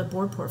build a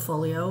board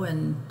portfolio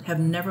and have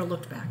never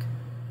looked back.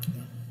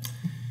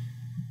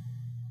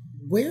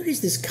 Where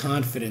does this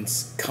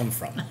confidence come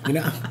from?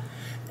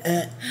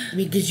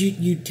 Because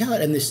you tell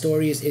it, and the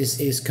story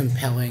is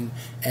compelling,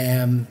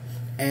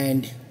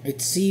 and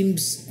it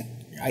seems,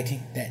 I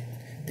think,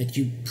 that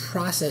you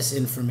process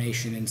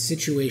information and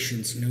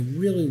situations,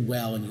 really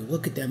well, and you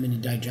look at them and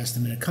you digest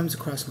them, and it comes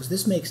across because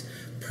this makes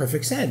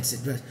perfect sense.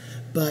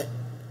 But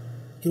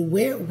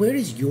where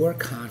does your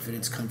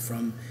confidence come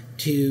from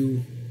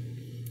to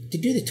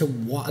do that? To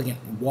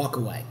walk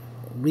away,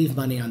 leave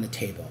money on the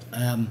table,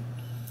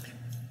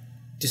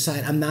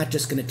 decide I'm not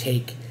just going to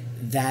take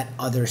that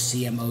other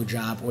CMO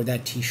job or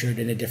that T-shirt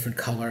in a different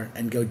color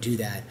and go do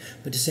that,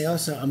 but to say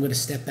also I'm going to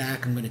step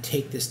back, I'm going to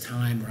take this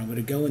time, or I'm going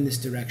to go in this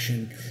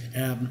direction,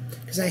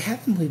 because I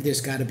have to believe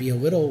there's got to be a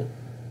little,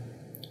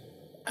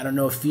 I don't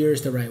know if fear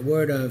is the right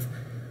word, of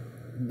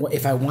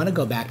if I want to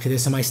go back to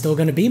this, am I still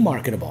going to be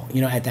marketable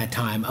at that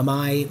time? Am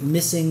I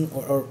missing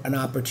or an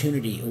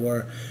opportunity?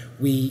 Or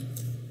we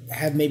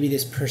have maybe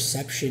this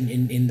perception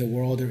in the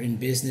world or in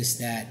business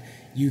that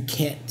you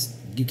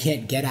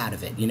can't get out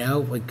of it,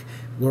 like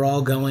we're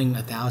all going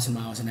 1,000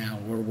 miles an hour.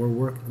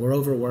 We're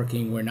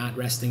overworking. We're not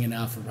resting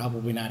enough. We're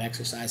probably not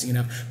exercising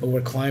enough. But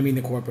we're climbing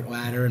the corporate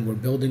ladder and we're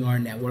building our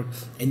network.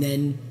 And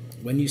then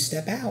when you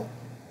step out,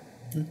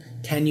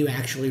 can you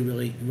actually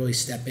really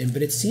step in?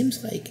 But it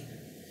seems like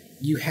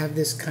you have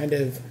this kind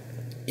of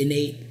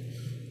innate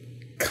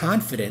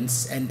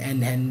confidence and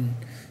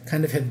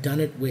kind of have done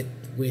it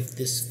with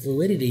this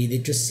fluidity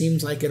that just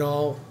seems like it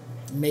all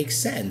makes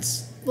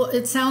sense. Well,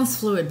 it sounds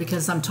fluid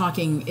because I'm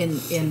talking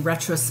in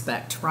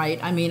retrospect, right?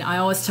 I mean, I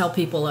always tell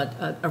people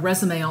a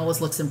resume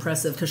always looks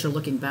impressive because you're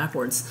looking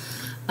backwards.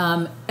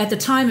 At the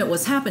time it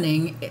was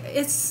happening,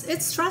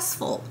 it's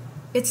stressful.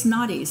 It's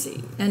not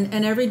easy.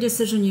 And every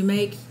decision you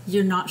make,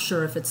 you're not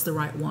sure if it's the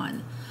right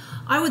one.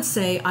 I would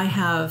say I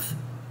have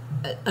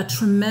a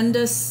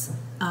tremendous,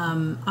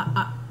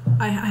 I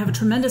have a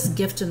tremendous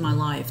gift in my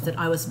life that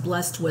I was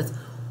blessed with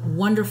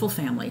wonderful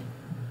family.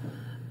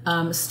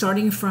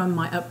 Starting from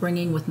my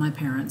upbringing with my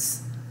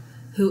parents,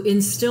 who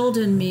instilled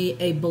in me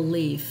a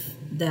belief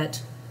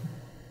that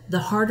the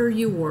harder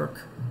you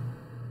work,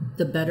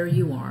 the better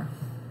you are,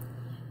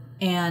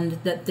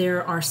 and that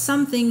there are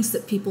some things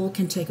that people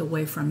can take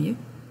away from you,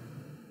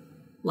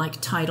 like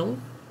title,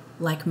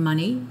 like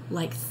money,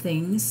 like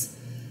things,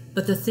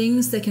 but the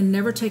things they can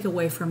never take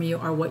away from you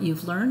are what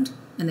you've learned,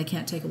 and they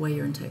can't take away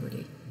your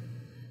integrity.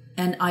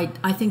 And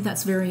I think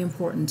that's very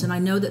important, and I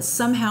know that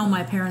somehow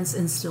my parents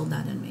instilled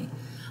that in me.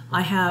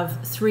 I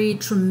have 3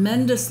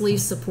 tremendously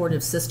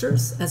supportive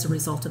sisters as a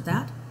result of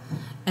that.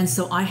 And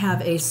so I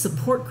have a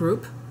support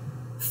group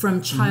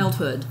from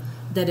childhood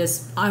that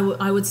is,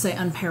 I would say,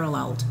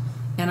 unparalleled.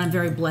 And I'm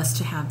very blessed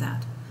to have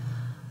that.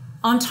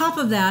 On top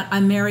of that, I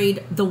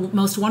married the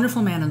most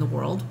wonderful man in the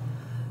world,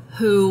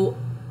 who,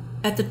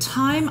 at the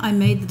time I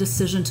made the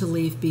decision to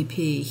leave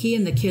BP, he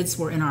and the kids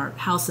were in our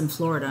house in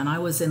Florida, and I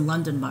was in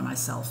London by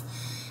myself.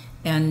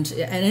 And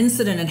an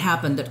incident had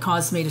happened that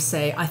caused me to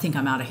say, I think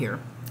I'm out of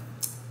here.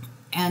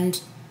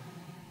 And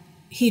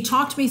he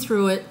talked me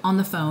through it on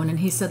the phone,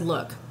 and he said,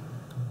 look,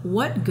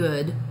 what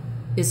good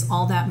is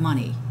all that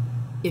money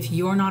if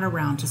you're not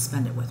around to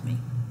spend it with me?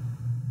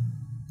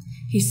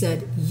 He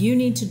said, you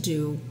need to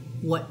do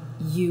what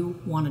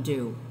you want to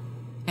do,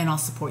 and I'll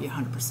support you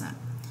 100%.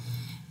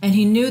 And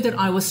he knew that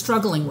I was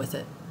struggling with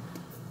it.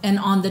 And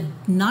on the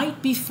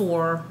night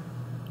before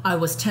I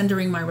was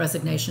tendering my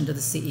resignation to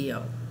the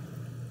CEO,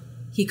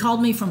 he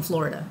called me from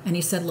Florida, and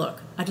he said,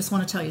 look, I just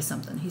want to tell you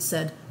something. He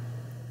said,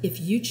 if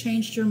you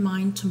changed your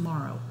mind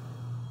tomorrow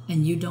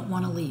and you don't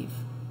want to leave,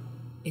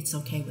 it's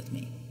okay with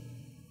me.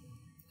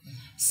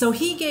 So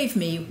he gave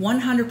me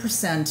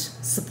 100%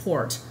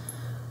 support,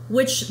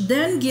 which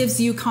then gives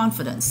you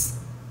confidence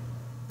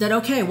that,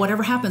 okay,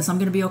 whatever happens, I'm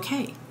going to be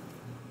okay.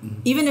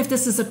 Even if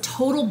this is a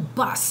total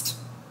bust,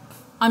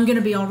 I'm going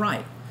to be all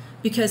right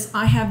because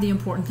I have the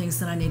important things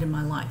that I need in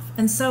my life.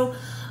 And so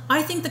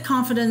I think the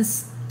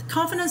confidence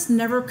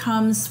never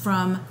comes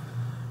from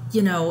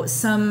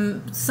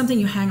something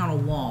you hang on a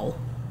wall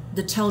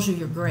that tells you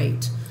you're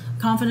great.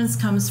 Confidence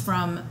comes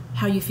from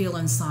how you feel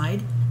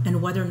inside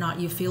and whether or not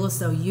you feel as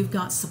though you've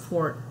got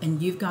support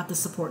and you've got the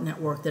support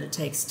network that it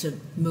takes to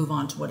move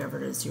on to whatever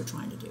it is you're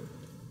trying to do.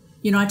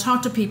 I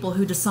talk to people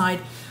who decide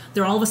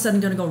they're all of a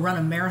sudden going to go run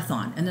a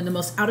marathon, and they're the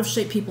most out of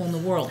shape people in the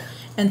world.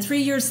 And 3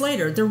 years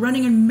later, they're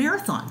running a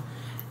marathon.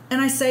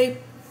 And I say,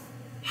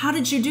 how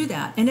did you do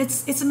that? And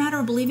it's a matter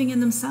of believing in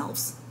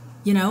themselves,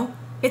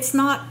 It's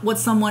not what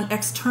someone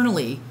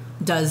externally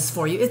does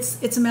for you.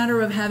 It's a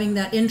matter of having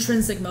that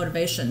intrinsic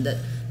motivation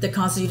that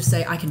causes you to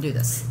say, I can do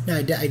this. No,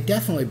 I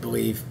definitely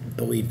believe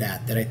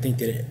that I think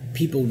that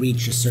people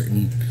reach a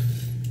tipping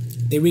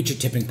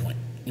point,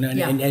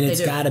 and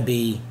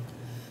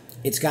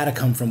it's got to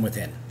come from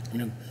within.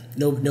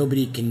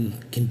 nobody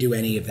can do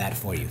any of that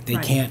for you. They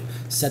Right. can't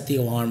set the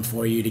alarm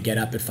for you to get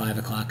up at 5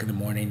 o'clock in the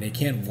morning. They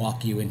can't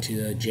walk you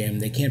into the gym.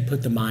 They can't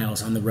put the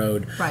miles on the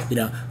road, Right.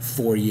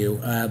 For you.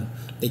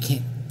 They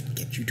can't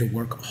get you to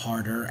work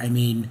harder. I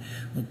mean,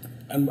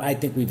 I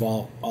think we've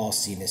all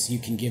seen this. You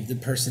can give the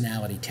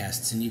personality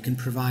tests, and you can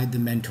provide the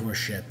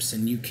mentorships,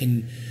 and you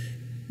can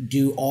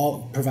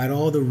provide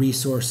all the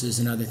resources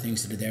and other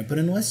things that are there. But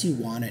unless you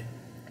want it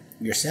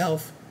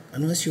yourself,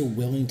 unless you're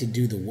willing to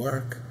do the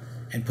work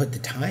and put the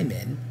time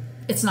in,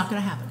 It's not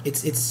going to happen.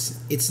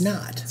 it's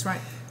not. That's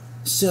right.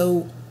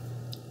 So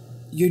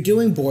you're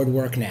doing board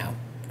work now,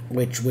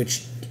 which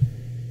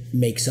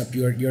makes up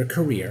your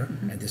career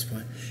at this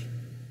point.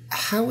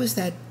 How has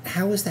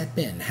that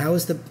been?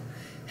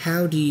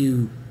 How do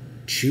you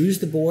choose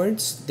the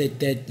boards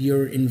that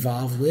you're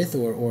involved with,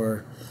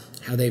 or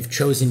how they've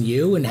chosen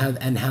you, and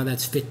how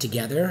that's fit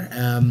together?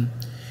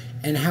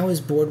 And how has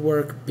board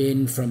work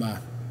been from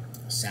a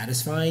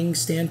satisfying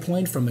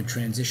standpoint, from a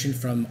transition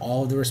from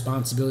all the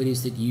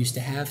responsibilities that you used to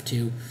have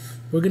to,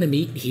 we're going to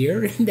meet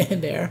here and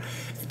there?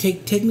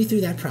 Take me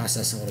through that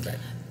process a little bit.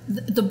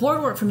 The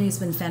board work for me has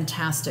been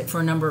fantastic for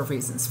a number of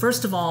reasons.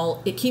 First of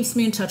all, it keeps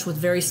me in touch with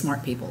very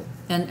smart people,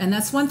 and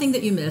that's one thing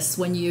that you miss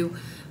when you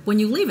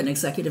leave an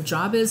executive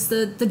job, is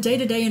the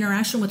day-to-day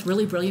interaction with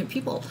really brilliant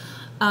people.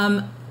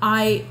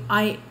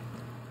 I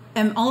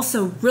am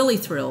also really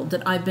thrilled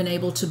that I've been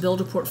able to build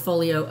a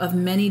portfolio of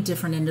many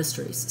different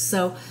industries.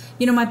 So,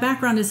 my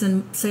background is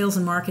in sales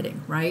and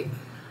marketing, right?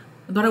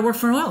 But I work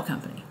for an oil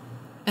company.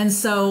 And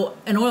so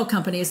an oil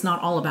company is not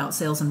all about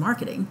sales and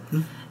marketing.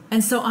 Mm-hmm.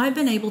 And so I've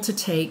been able to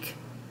take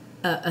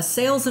a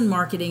sales and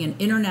marketing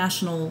and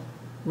international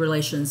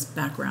relations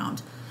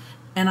background,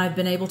 and I've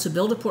been able to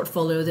build a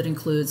portfolio that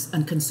includes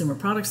a consumer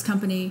products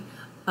company,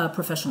 a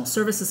professional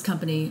services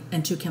company,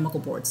 and 2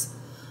 chemical boards,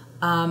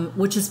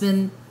 which has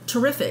been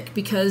terrific,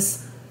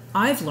 because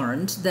I've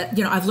learned that,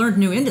 I've learned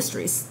new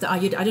industries. I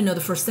didn't know the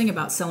first thing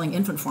about selling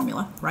infant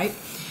formula, right?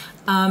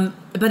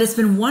 But it's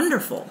been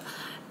wonderful.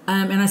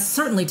 And I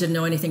certainly didn't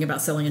know anything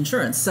about selling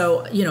insurance.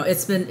 So,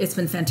 it's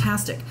been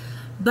fantastic.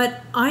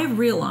 But I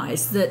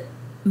realized that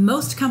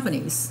most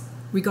companies,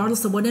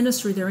 regardless of what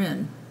industry they're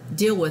in,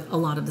 deal with a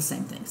lot of the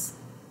same things.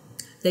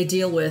 They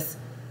deal with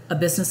a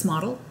business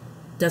model.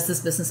 Does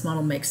this business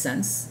model make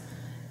sense?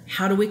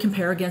 How do we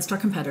compare against our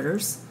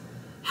competitors?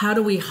 How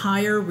do we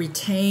hire,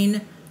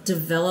 retain,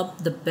 develop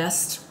the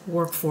best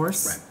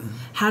workforce? Right. Mm-hmm.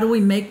 How do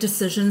we make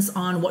decisions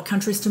on what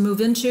countries to move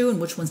into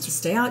and which ones to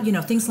stay out?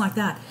 Things like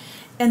that.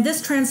 And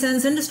this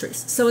transcends industries.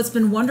 So it's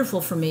been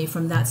wonderful for me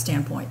from that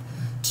standpoint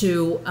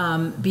to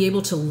be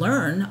able to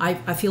learn.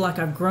 I feel like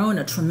I've grown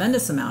a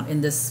tremendous amount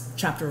in this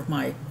chapter of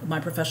my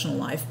professional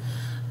life.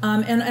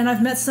 And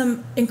I've met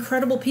some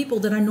incredible people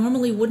that I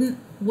normally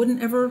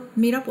wouldn't ever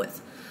meet up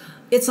with.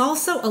 It's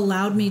also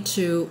allowed me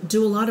to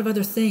do a lot of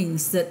other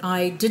things that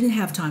I didn't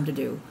have time to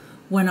do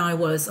when I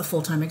was a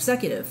full-time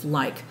executive,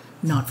 like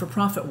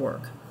not-for-profit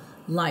work,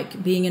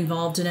 like being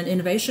involved in an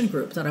innovation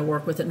group that I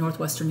work with at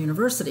Northwestern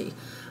University.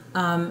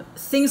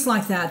 Things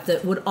like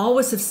that would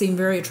always have seemed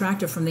very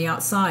attractive from the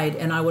outside,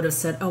 and I would have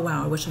said, oh,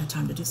 wow, I wish I had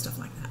time to do stuff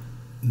like that.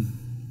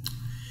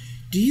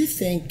 Do you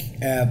think,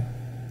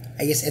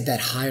 I guess at that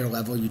higher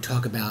level, you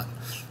talk about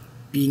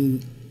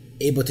being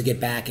able to get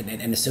back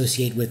and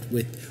associate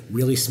with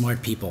really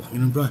smart people.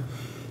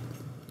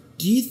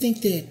 Do you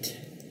think that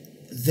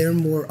they're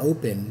more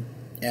open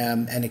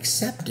and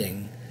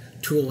accepting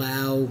to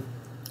allow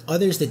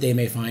others that they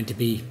may find to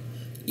be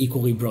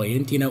equally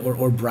brilliant,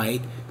 or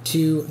bright,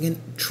 to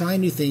again try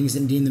new things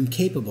and deem them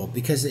capable?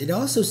 Because it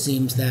also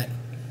seems that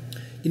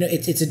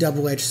it's a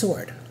double-edged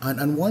sword.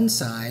 On one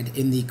side,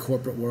 in the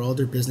corporate world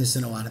or business,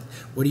 and a lot of,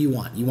 what do you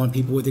want? You want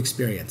people with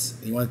experience.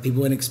 You want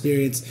people in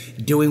experience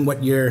doing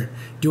what you're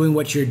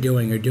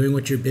doing or doing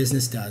what your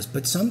business does.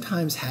 But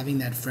sometimes having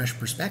that fresh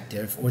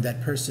perspective, or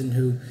that person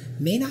who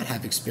may not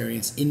have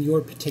experience in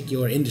your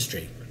particular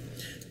industry,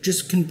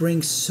 just can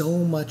bring so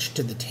much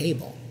to the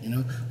table,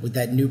 with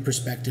that new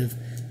perspective.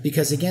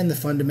 Because again, the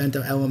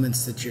fundamental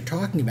elements that you're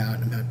talking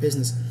about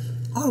business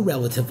are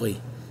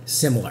relatively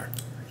similar.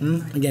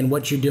 Again,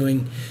 what you're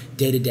doing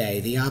day to day,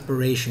 the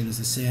operations,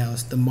 the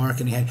sales, the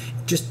marketing,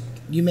 just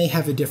you may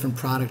have a different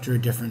product or a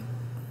different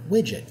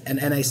widget.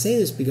 And I say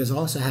this because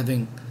also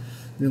having,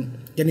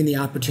 getting the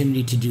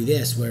opportunity to do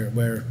this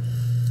where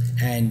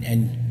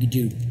you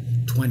do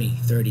 20,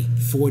 30,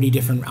 40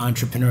 different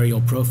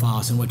entrepreneurial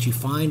profiles, and what you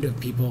find of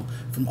people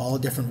from all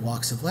different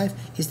walks of life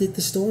is that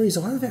the stories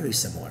are very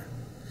similar,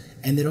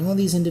 and that all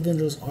these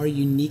individuals are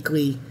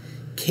uniquely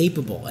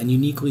capable and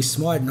uniquely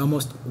smart, and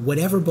almost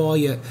whatever ball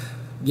you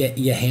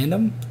hand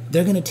them,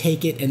 they're going to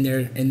take it and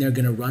they're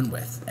going to run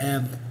with.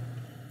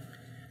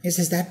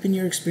 Has that been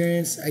your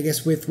experience? I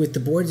guess with the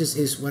boards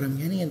is what I'm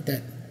getting at.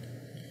 That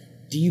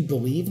do you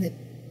believe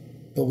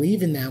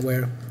in that,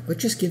 where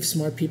let's just give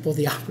smart people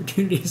the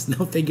opportunities and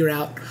they'll figure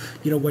out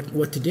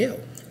what to do?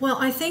 Well,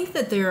 I think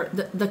that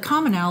the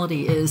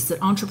commonality is that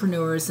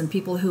entrepreneurs and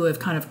people who have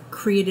kind of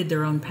created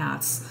their own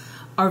paths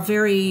are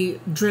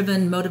very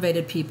driven,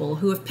 motivated people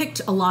who have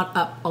picked a lot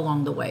up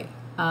along the way.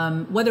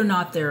 Whether or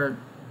not they're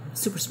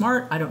super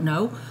smart, I don't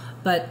know,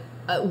 but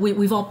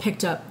we've all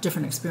picked up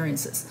different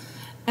experiences.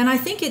 And I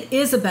think it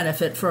is a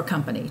benefit for a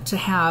company to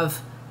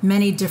have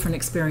many different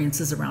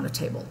experiences around a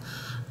table.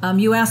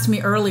 You asked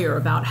me earlier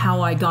about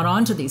how I got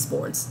onto these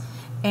boards.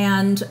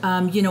 And,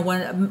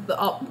 when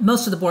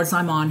most of the boards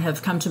I'm on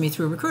have come to me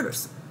through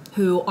recruiters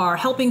who are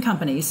helping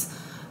companies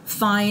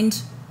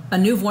find a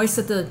new voice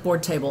at the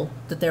board table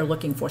that they're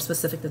looking for,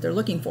 specific that they're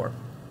looking for.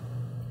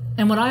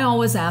 And what I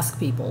always ask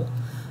people,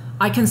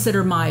 I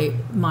consider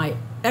my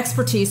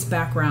expertise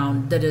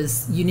background that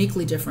is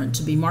uniquely different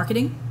to be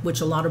marketing,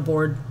 which a lot of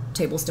board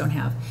tables don't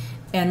have,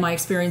 and my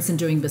experience in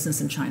doing business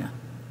in China,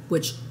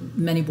 which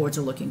many boards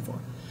are looking for.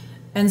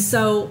 And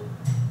so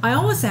I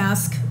always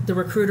ask the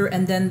recruiter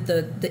and then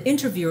the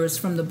interviewers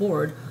from the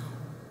board,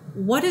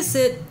 what is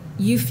it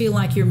you feel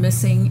like you're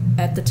missing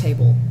at the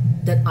table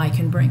that I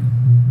can bring?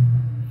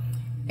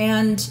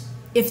 And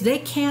if they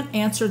can't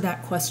answer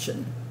that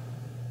question,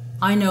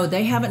 I know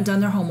they haven't done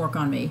their homework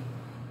on me,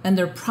 and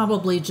they're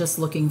probably just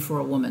looking for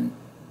a woman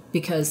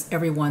because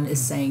everyone is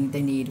saying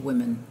they need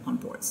women on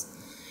boards.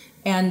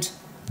 And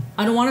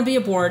I don't want to be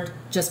a board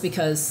just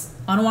because,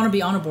 I don't want to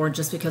be on a board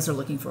just because they're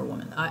looking for a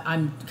woman.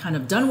 I'm kind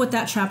of done with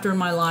that chapter in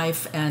my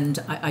life, and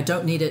I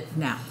don't need it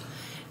now.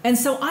 And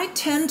so I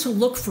tend to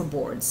look for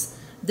boards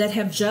that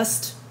have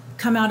just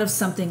come out of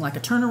something like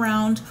a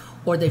turnaround,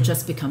 or they've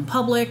just become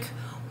public,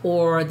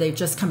 or they've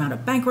just come out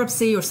of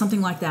bankruptcy or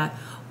something like that,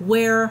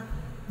 where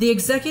the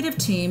executive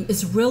team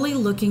is really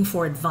looking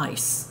for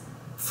advice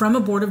from a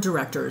board of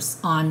directors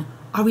on,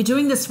 are we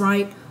doing this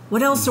right?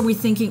 What else are we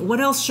thinking? What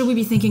else should we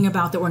be thinking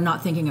about that we're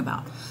not thinking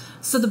about?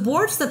 So the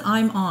boards that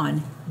I'm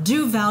on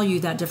do value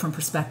that different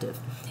perspective.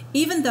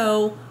 Even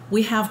though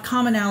we have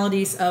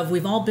commonalities of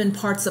we've all been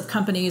parts of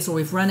companies or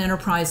we've run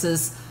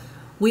enterprises,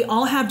 we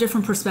all have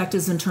different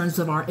perspectives in terms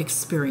of our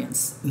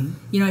experience.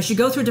 Mm-hmm. As you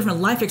go through different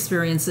life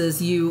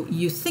experiences,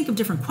 you think of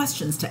different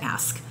questions to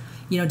ask.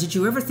 Did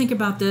you ever think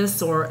about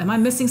this? Or am I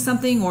missing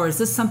something? Or is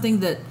this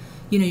something that,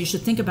 you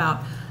should think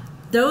about?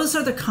 Those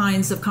are the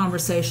kinds of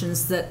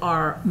conversations that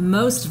are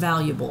most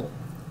valuable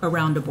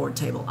around a board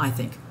table, I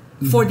think,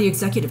 for the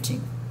executive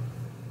team.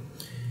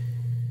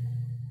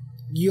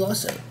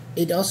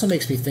 It also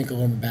makes me think a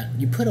little bit about,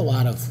 you put a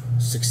lot of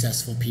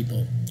successful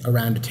people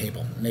around a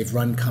table, and they've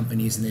run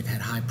companies and they've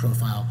had high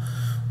profile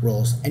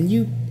roles, and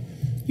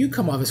you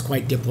come off as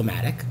quite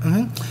diplomatic.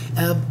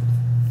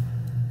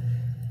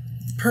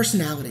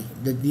 Personality,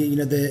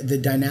 the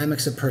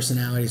dynamics of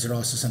personalities are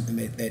also something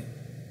that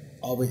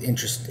always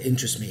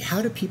interest me.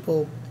 How do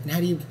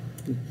you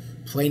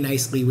play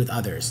nicely with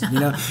others?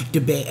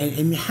 Debate,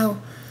 and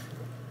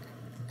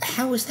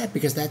how is that?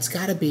 Because that's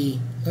got to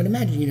be, I would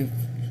imagine, you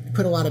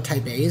put a lot of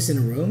type A's in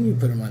a room, you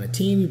put them on a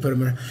team, you put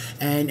them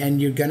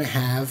and you're going to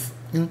have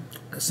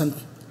some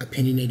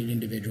opinionated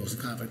individuals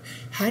in conflict.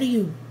 How do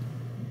you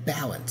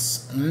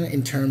balance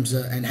in terms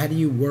of, and how do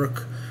you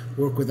work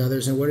with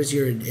others, and what is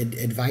your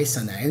advice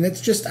on that? And that's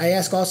just, I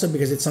ask also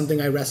because it's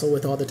something I wrestle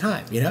with all the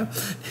time,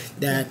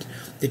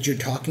 that you're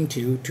talking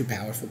to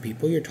powerful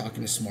people, you're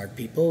talking to smart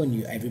people,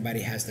 and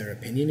everybody has their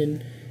opinion,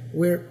 and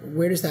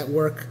where does that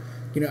work,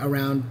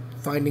 around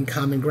finding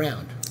common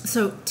ground?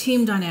 So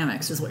team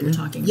dynamics is what you're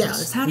talking about.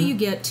 Is how do you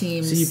get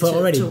teams so you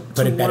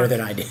put it better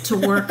than I did.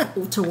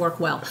 to work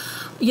well.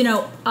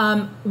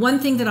 One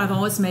thing that I've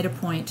always made a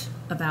point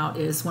about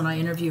is when I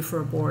interview for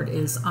a board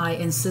is I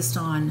insist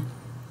on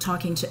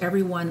talking to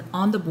everyone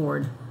on the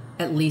board,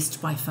 at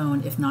least by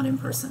phone, if not in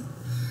person.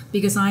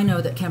 Because I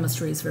know that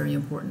chemistry is very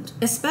important,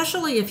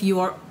 especially if you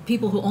are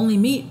people who only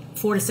meet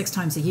 4 to 6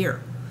 times a year.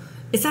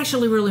 It's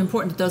actually really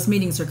important that those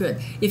meetings are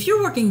good. If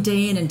you're working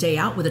day in and day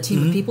out with a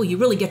team of people, you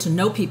really get to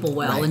know people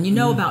well, right. And you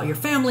know about your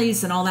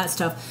families and all that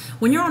stuff.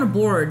 When you're on a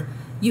board,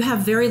 you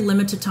have very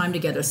limited time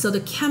together, so the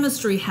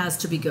chemistry has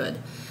to be good.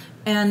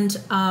 And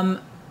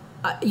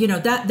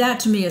that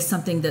to me is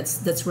something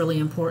that's really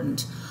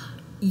important.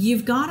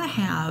 You've got to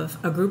have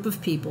a group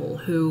of people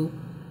who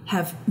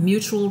have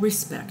mutual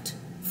respect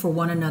for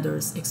one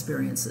another's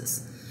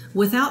experiences.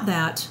 Without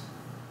that,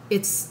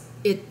 it's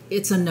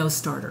a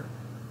no-starter,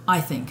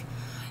 I think.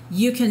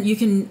 You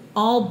can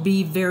all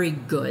be very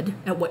good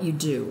at what you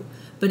do,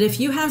 but if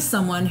you have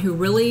someone who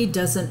really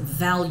doesn't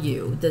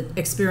value the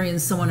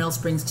experience someone else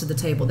brings to the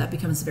table, that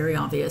becomes very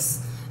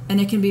obvious, and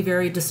it can be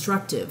very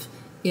destructive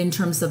in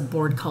terms of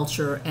board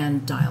culture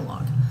and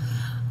dialogue.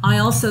 I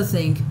also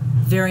think,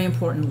 very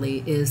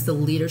importantly, is the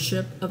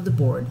leadership of the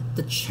board.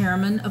 The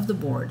chairman of the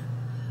board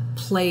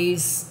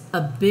plays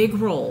a big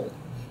role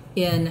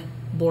in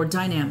board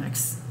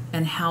dynamics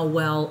and how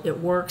well it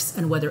works,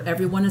 and whether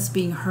everyone is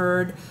being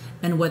heard,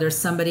 and whether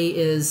somebody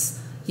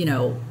is,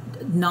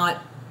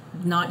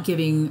 not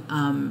giving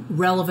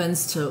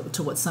relevance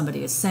to what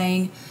somebody is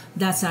saying.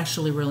 That's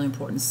actually really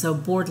important. So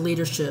board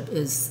leadership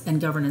and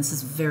governance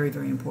is very,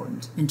 very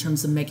important in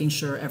terms of making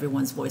sure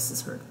everyone's voice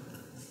is heard.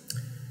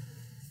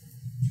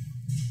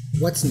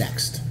 What's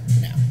next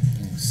now?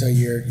 So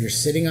you're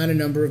sitting on a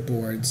number of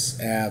boards.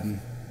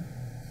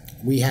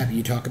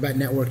 you talk about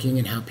networking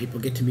and how people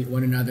get to meet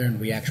one another, and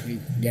we actually,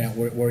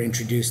 we're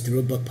introduced through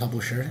a book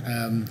publisher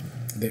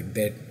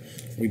that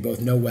we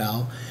both know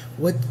well.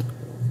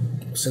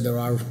 So there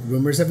are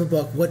rumors of a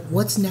book.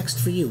 What's next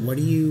for you? What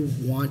do you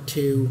want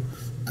to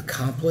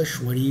accomplish?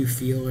 What do you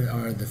feel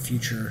are the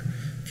future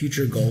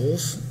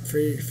goals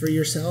for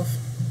yourself?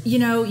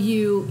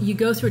 You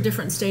go through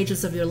different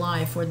stages of your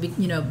life where,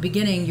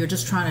 beginning, you're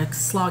just trying to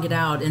slog it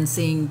out and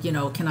seeing,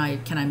 can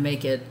I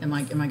make it? Am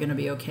I going to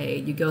be okay?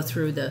 You go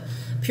through the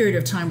period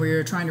of time where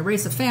you're trying to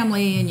raise a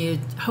family and you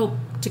hope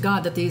to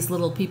God that these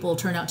little people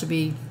turn out to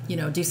be,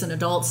 decent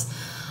adults.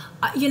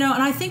 And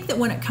I think that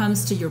when it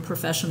comes to your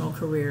professional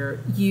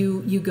career,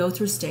 you go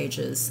through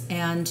stages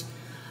and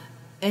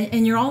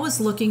you're always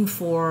looking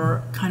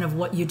for kind of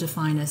what you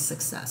define as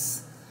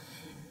success.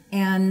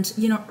 And,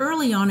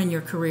 early on in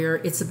your career,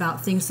 it's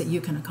about things that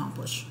you can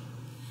accomplish.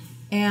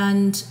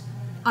 And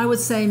I would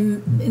say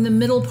in the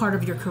middle part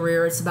of your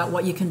career, it's about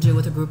what you can do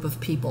with a group of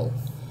people.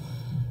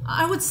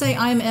 I would say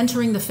I'm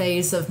entering the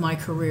phase of my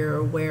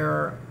career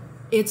where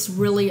it's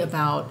really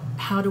about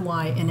how do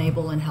I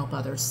enable and help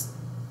others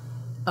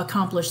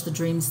accomplish the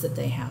dreams that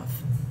they have.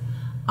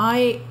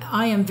 I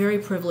am very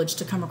privileged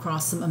to come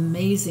across some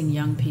amazing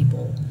young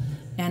people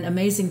and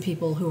amazing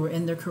people who are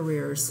in their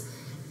careers.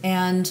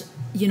 And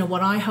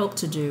what I hope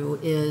to do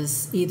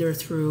is either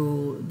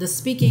through the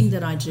speaking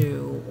that I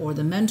do or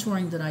the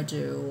mentoring that I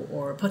do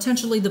or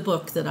potentially the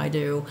book that I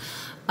do,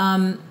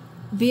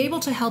 be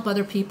able to help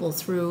other people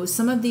through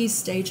some of these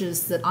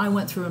stages that I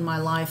went through in my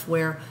life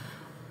where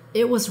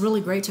it was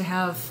really great to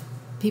have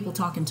people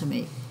talking to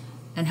me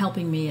and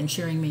helping me and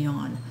cheering me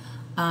on.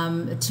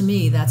 To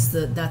me, that's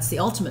the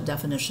ultimate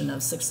definition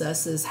of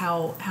success, is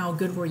how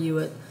good were you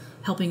at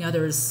helping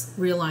others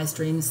realize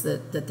dreams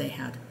that they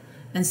had.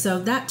 And so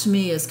that, to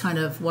me, is kind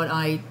of what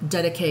I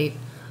dedicate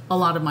a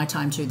lot of my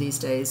time to these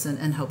days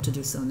and hope to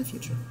do so in the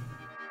future.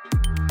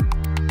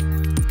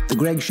 The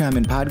Greg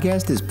Scheinman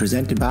Podcast is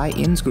presented by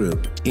Ins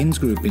Group. Ins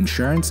Group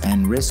Insurance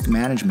and Risk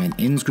Management.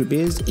 Ins Group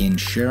is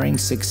ensuring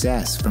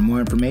success. For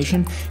more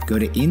information, go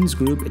to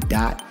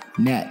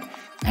insgroup.net.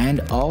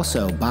 And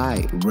also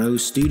by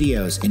Rose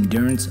Studios.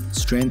 Endurance,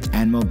 strength,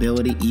 and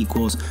mobility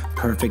equals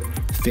perfect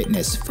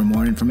fitness. For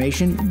more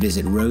information,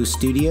 visit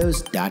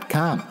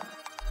rosestudios.com.